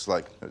it looks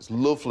like. It's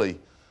lovely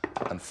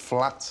and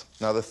flat.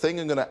 Now, the thing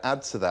I'm going to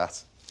add to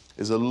that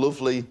is a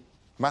lovely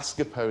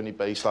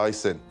mascarpone-based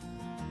icing.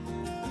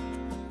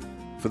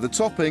 For the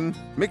topping,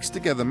 mix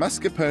together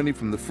mascarpone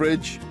from the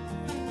fridge,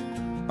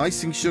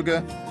 icing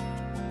sugar,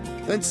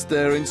 then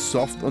stir in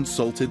soft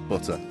unsalted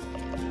butter.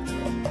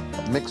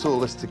 Mix all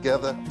this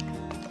together.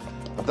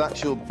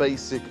 That's your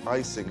basic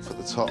icing for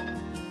the top.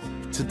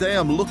 Today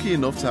I'm lucky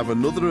enough to have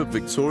another of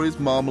Victoria's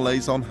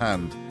marmalades on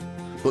hand.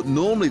 But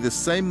normally the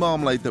same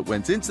marmalade that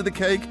went into the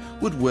cake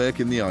would work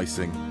in the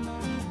icing.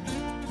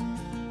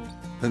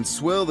 Then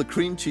swirl the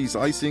cream cheese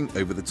icing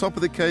over the top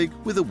of the cake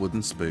with a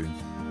wooden spoon.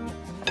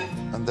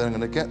 And then I'm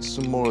going to get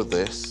some more of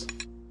this.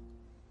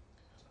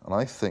 And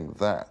I think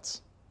that,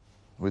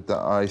 with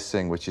that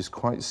icing, which is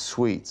quite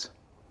sweet.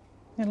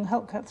 It'll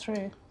help cut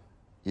through.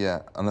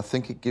 Yeah, and I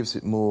think it gives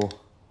it more,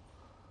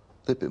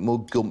 a little bit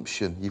more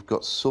gumption. You've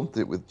got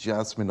something with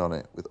jasmine on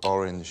it, with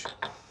orange.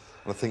 And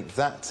I think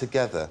that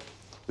together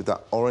with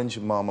that orange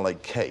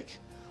marmalade cake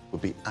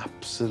would be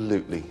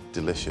absolutely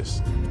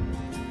delicious.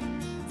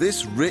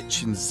 This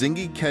rich and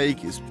zingy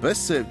cake is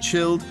best served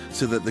chilled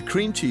so that the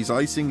cream cheese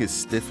icing is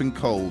stiff and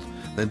cold.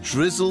 Then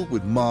drizzle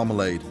with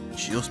marmalade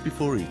just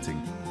before eating.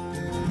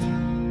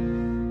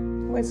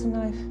 Where's the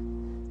knife?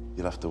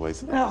 You'll have to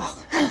wait.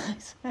 Oh,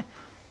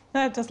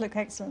 that does look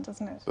excellent,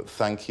 doesn't it? But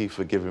thank you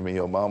for giving me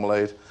your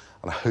marmalade,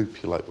 and I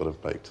hope you like what I've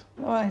baked.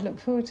 Oh, I look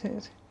forward to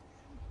it.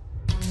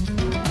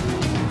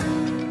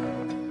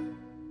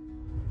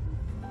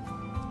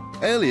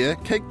 Earlier,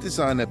 cake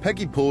designer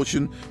Peggy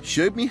Portion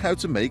showed me how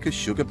to make a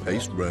sugar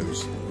paste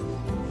rose.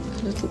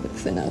 A little bit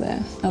thinner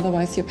there,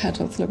 otherwise your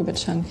petals look a bit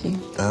chunky.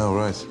 Oh,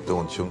 right. Don't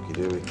want chunky,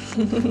 do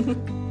we?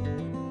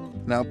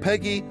 Now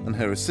Peggy and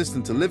her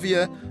assistant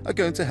Olivia are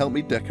going to help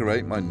me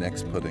decorate my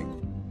next pudding.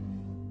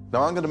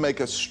 Now I'm going to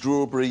make a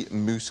strawberry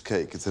mousse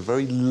cake. It's a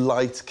very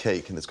light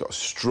cake and it's got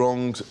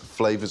strong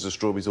flavours of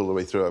strawberries all the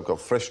way through. I've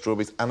got fresh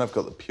strawberries and I've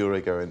got the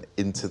puree going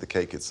into the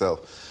cake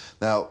itself.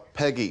 Now,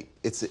 Peggy,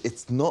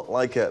 it's not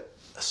like a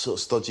sort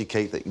of stodgy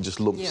cake that you can just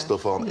lump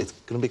stuff on. It's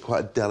going to be quite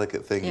a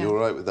delicate thing. You all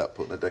right with that,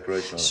 putting a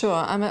decoration on it? Sure.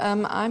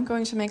 I'm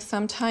going to make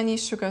some tiny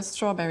sugar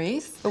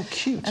strawberries. Oh,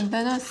 cute. And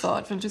then I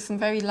thought we'll do some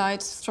very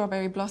light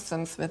strawberry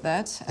blossoms with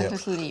that and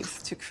little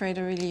leaves to create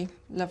a really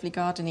lovely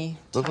gardeny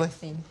Lovely.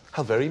 theme.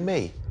 How very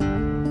me.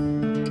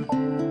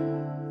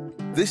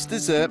 This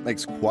dessert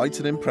makes quite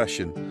an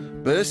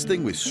impression,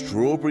 bursting with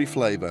strawberry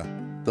flavour.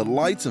 The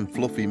light and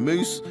fluffy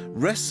mousse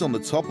rests on the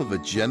top of a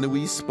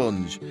Genoese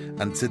sponge,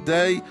 and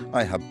today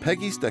I have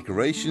Peggy's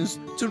decorations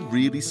to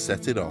really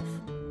set it off.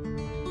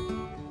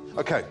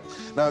 OK,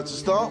 now to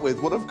start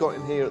with, what I've got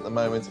in here at the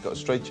moment, I've got a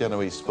straight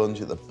Genoese sponge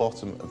at the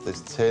bottom of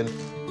this tin.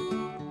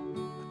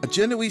 A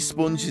Genoese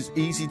sponge is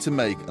easy to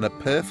make and a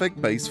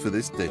perfect base for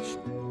this dish.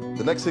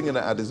 The next thing I'm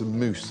going to add is a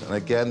mousse, and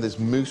again, this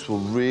mousse will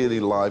really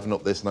liven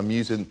up this, and I'm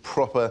using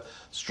proper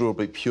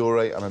strawberry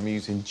puree, and I'm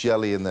using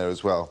jelly in there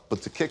as well.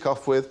 But to kick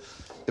off with,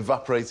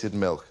 evaporated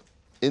milk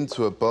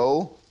into a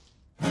bowl.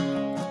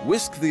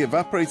 Whisk the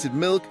evaporated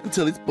milk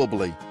until it's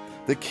bubbly.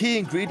 The key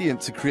ingredient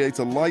to create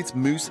a light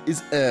mousse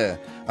is air,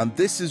 and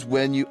this is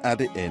when you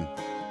add it in.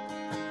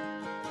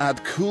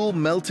 Add cool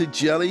melted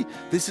jelly.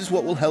 This is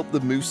what will help the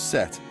mousse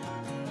set.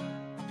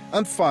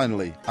 And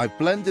finally, I've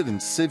blended and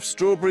sieved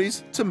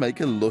strawberries to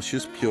make a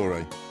luscious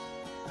puree.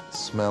 The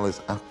smell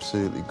is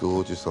absolutely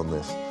gorgeous on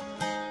this.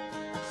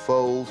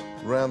 Fold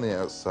around the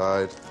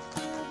outside.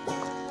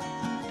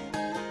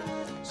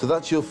 So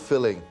that's your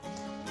filling.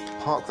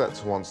 Park that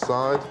to one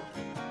side.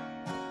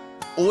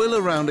 Oil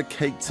around a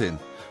cake tin.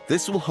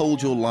 This will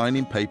hold your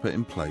lining paper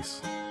in place.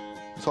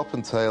 Top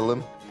and tail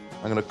them.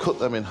 I'm going to cut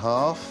them in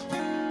half.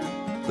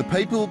 The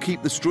paper will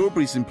keep the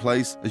strawberries in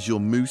place as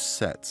your mousse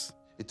sets.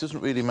 It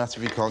doesn't really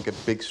matter if you can't get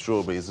big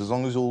strawberries. As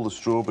long as all the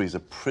strawberries are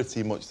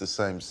pretty much the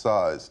same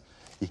size,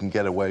 you can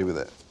get away with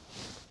it.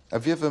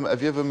 Have you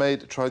ever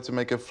tried to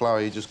make a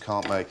flower you just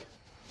can't make?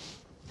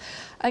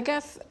 I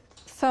guess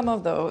some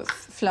of those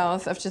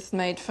flowers I've just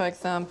made, for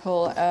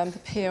example, the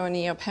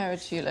peony or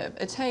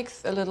peritulip. It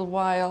takes a little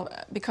while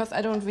because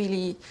I don't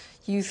really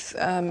use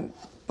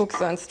books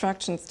or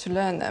instructions to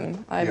learn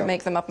them. I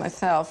make them up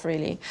myself,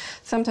 really.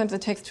 Sometimes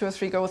it takes 2 or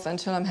 3 goes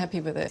until I'm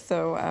happy with it.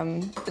 So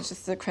it's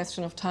just a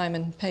question of time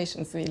and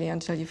patience, really,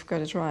 until you've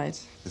got it right.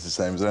 It's the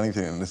same as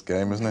anything in this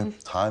game, isn't it?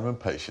 Time and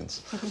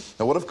patience.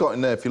 Now, what I've got in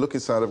there, if you look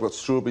inside, I've got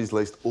strawberries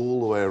laced all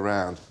the way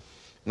around.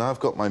 Now I've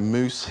got my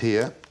mousse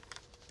here.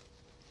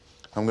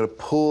 I'm going to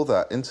pour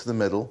that into the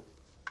middle.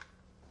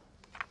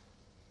 You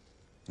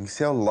can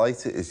see how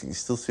light it is. You can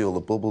still see all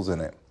the bubbles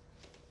in it.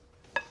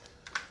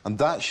 And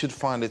that should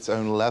find its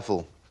own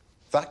level.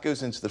 That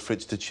goes into the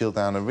fridge to chill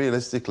down, and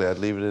realistically, I'd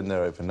leave it in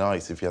there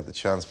overnight if you had the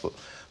chance, but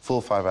 4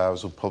 or 5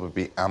 hours will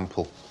probably be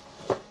ample.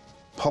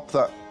 Pop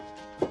that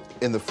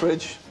in the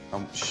fridge.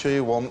 I'll show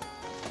you one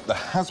that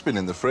has been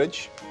in the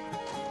fridge.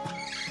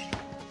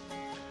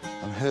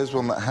 And here's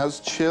one that has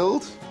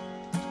chilled.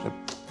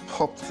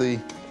 Pop the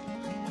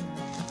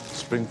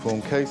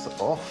springform case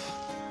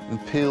off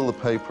and peel the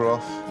paper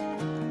off.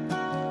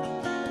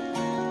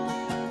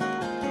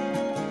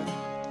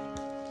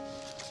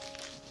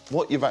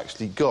 What you've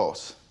actually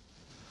got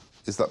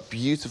is that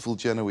beautiful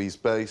Genoese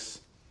base.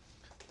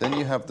 Then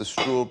you have the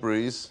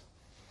strawberries.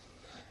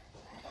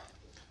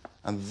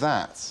 And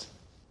that,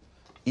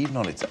 even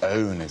on its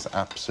own, is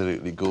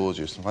absolutely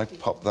gorgeous. If I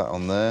pop that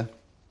on there.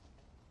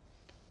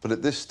 But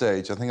at this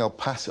stage, I think I'll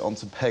pass it on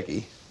to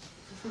Peggy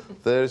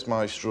There's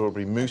my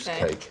strawberry mousse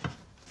cake.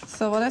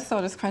 So what I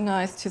thought is quite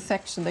nice to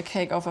section the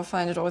cake off. I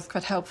find it always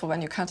quite helpful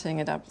when you're cutting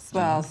it up as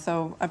well.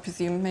 So I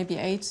presume maybe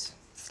 8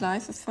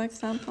 slices, for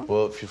example?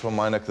 Well, if you're from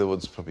my neck of the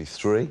woods, probably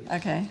 3.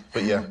 Okay.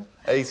 But yeah,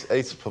 8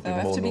 is probably so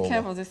more normal. I have to be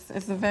careful. This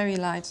is a very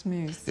light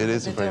mousse. It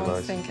is a very light.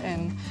 light. They don't sink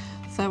in.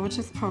 So I would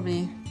just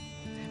probably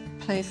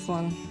place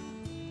one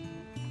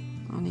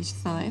on each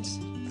side.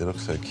 They look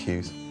so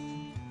cute.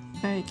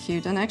 Very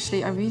cute. And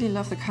actually, I really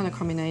love the colour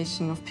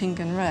combination of pink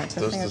and red. I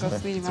think it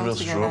goes really it's well a real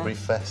together. strawberry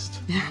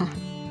fest. Yeah.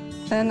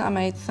 Then I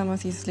made some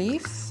of these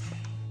leaves.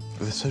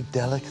 They're so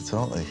delicate,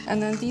 aren't they?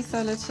 And then these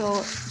are just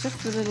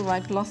the little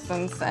white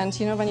blossoms. And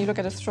you know, when you look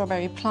at a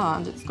strawberry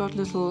plant, it's got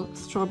little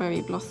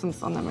strawberry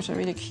blossoms on them, which are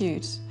really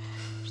cute.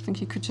 I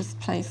think you could just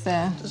place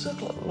there. Does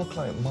that look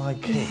like my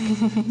cake?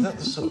 Is that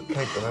the sort of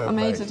cake that I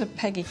made it a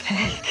Peggy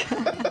cake.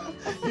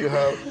 You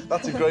have.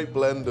 That's a great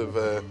blend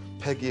of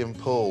Peggy and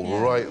Paul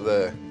right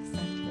there.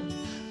 Exactly.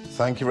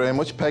 Thank you very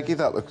much, Peggy.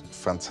 That looked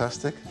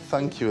fantastic.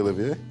 Thank you,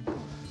 Olivia.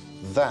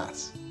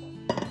 That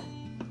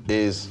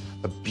is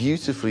a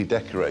beautifully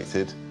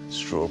decorated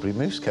strawberry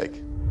mousse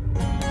cake.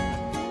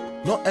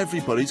 Not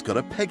everybody's got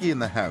a Peggy in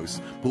the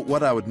house, but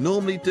what I would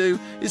normally do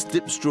is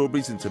dip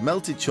strawberries into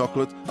melted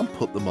chocolate and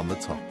put them on the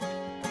top.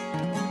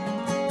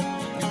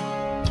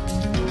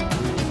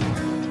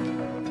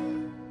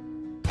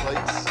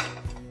 Plates.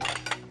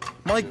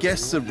 My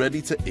guests are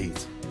ready to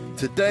eat.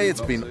 Today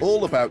it's been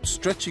all about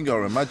stretching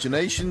our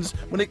imaginations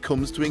when it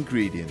comes to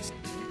ingredients.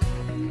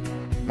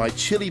 My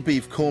chili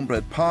beef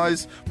cornbread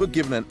pies were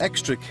given an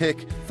extra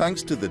kick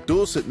thanks to the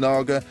Dorset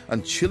Naga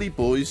and chili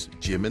boys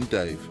Jim and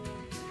Dave.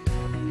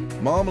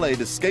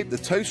 Marmalade escaped the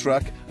toast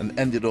rack and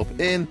ended up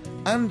in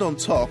and on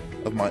top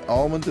of my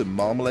almond and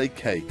marmalade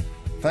cake,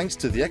 thanks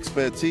to the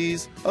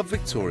expertise of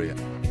Victoria.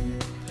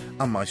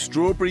 And my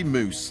strawberry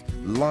mousse,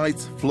 light,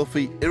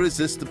 fluffy,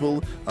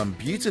 irresistible and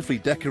beautifully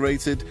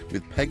decorated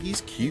with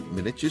Peggy's cute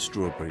miniature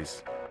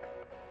strawberries.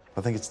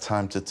 I think it's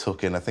time to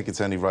tuck in. I think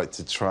it's only right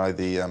to try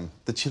the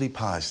chili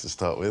pies to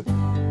start with.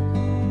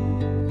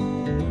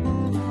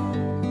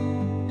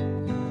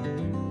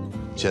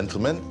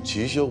 Gentlemen,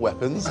 choose your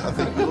weapons. I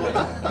think the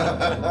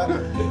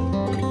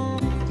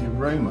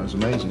aroma is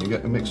amazing. You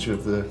get a mixture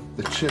of the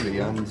chili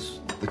and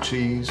the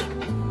cheese.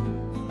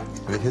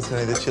 Have you hit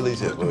any of the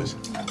chilies yet, boys?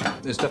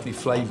 It's definitely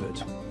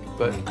flavoured,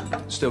 but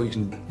still you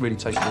can really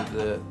taste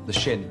the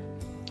shin.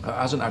 It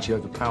hasn't actually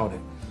overpowered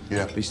it.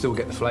 Yeah. But you still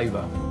get the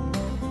flavour.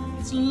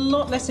 It's a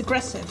lot less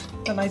aggressive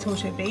than I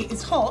thought it would be.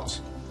 It's hot,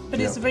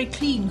 but it's a very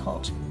clean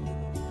hot.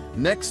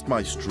 Next,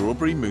 my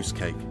strawberry mousse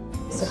cake.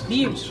 It's a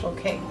beautiful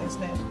cake,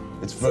 isn't it?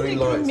 It's very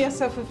light. I'm giving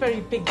myself a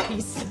very big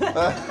piece.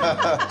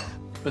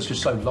 It's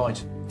just so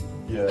light.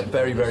 Yeah.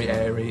 Very, very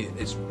airy.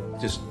 It's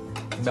just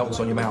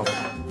melts on your mouth.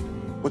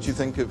 What do you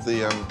think of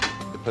the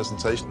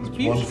presentation? It's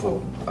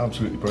wonderful.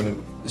 Absolutely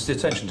brilliant. It's the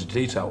attention to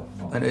detail,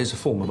 and it is a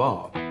form of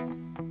art.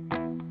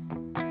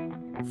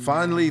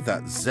 Finally,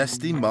 that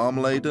zesty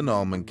marmalade and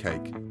almond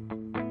cake.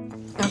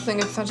 I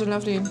think it's such a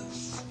lovely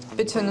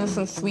bitterness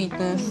and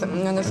sweetness,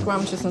 and the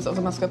scrumptiousness of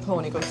the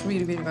mascarpone goes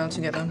really, really well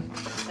together.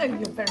 Oh,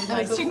 you're very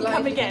nice. You can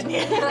come again.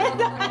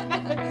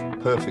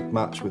 Perfect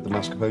match with the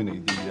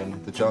mascarpone,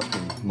 the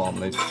jasmine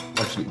marmalade.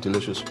 Absolutely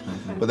delicious.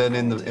 But then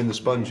in the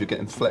sponge, you're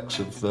getting flecks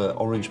of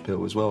orange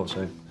peel as well,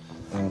 so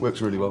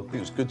works really well. I think it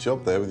was a good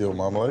job there with your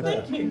marmalade.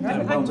 Thank you.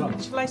 Yeah, well done.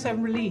 Shall I say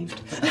I'm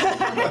relieved?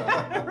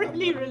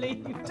 Really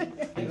relieved.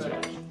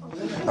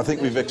 I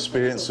think we've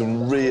experienced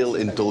some real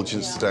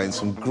indulgence today and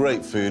some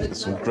great food and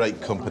some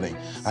great company.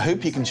 I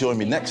hope you can join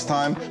me next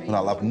time when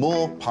I'll have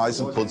more pies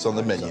and puds on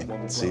the menu.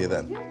 See you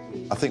then.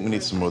 I think we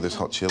need some more of this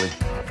hot chili.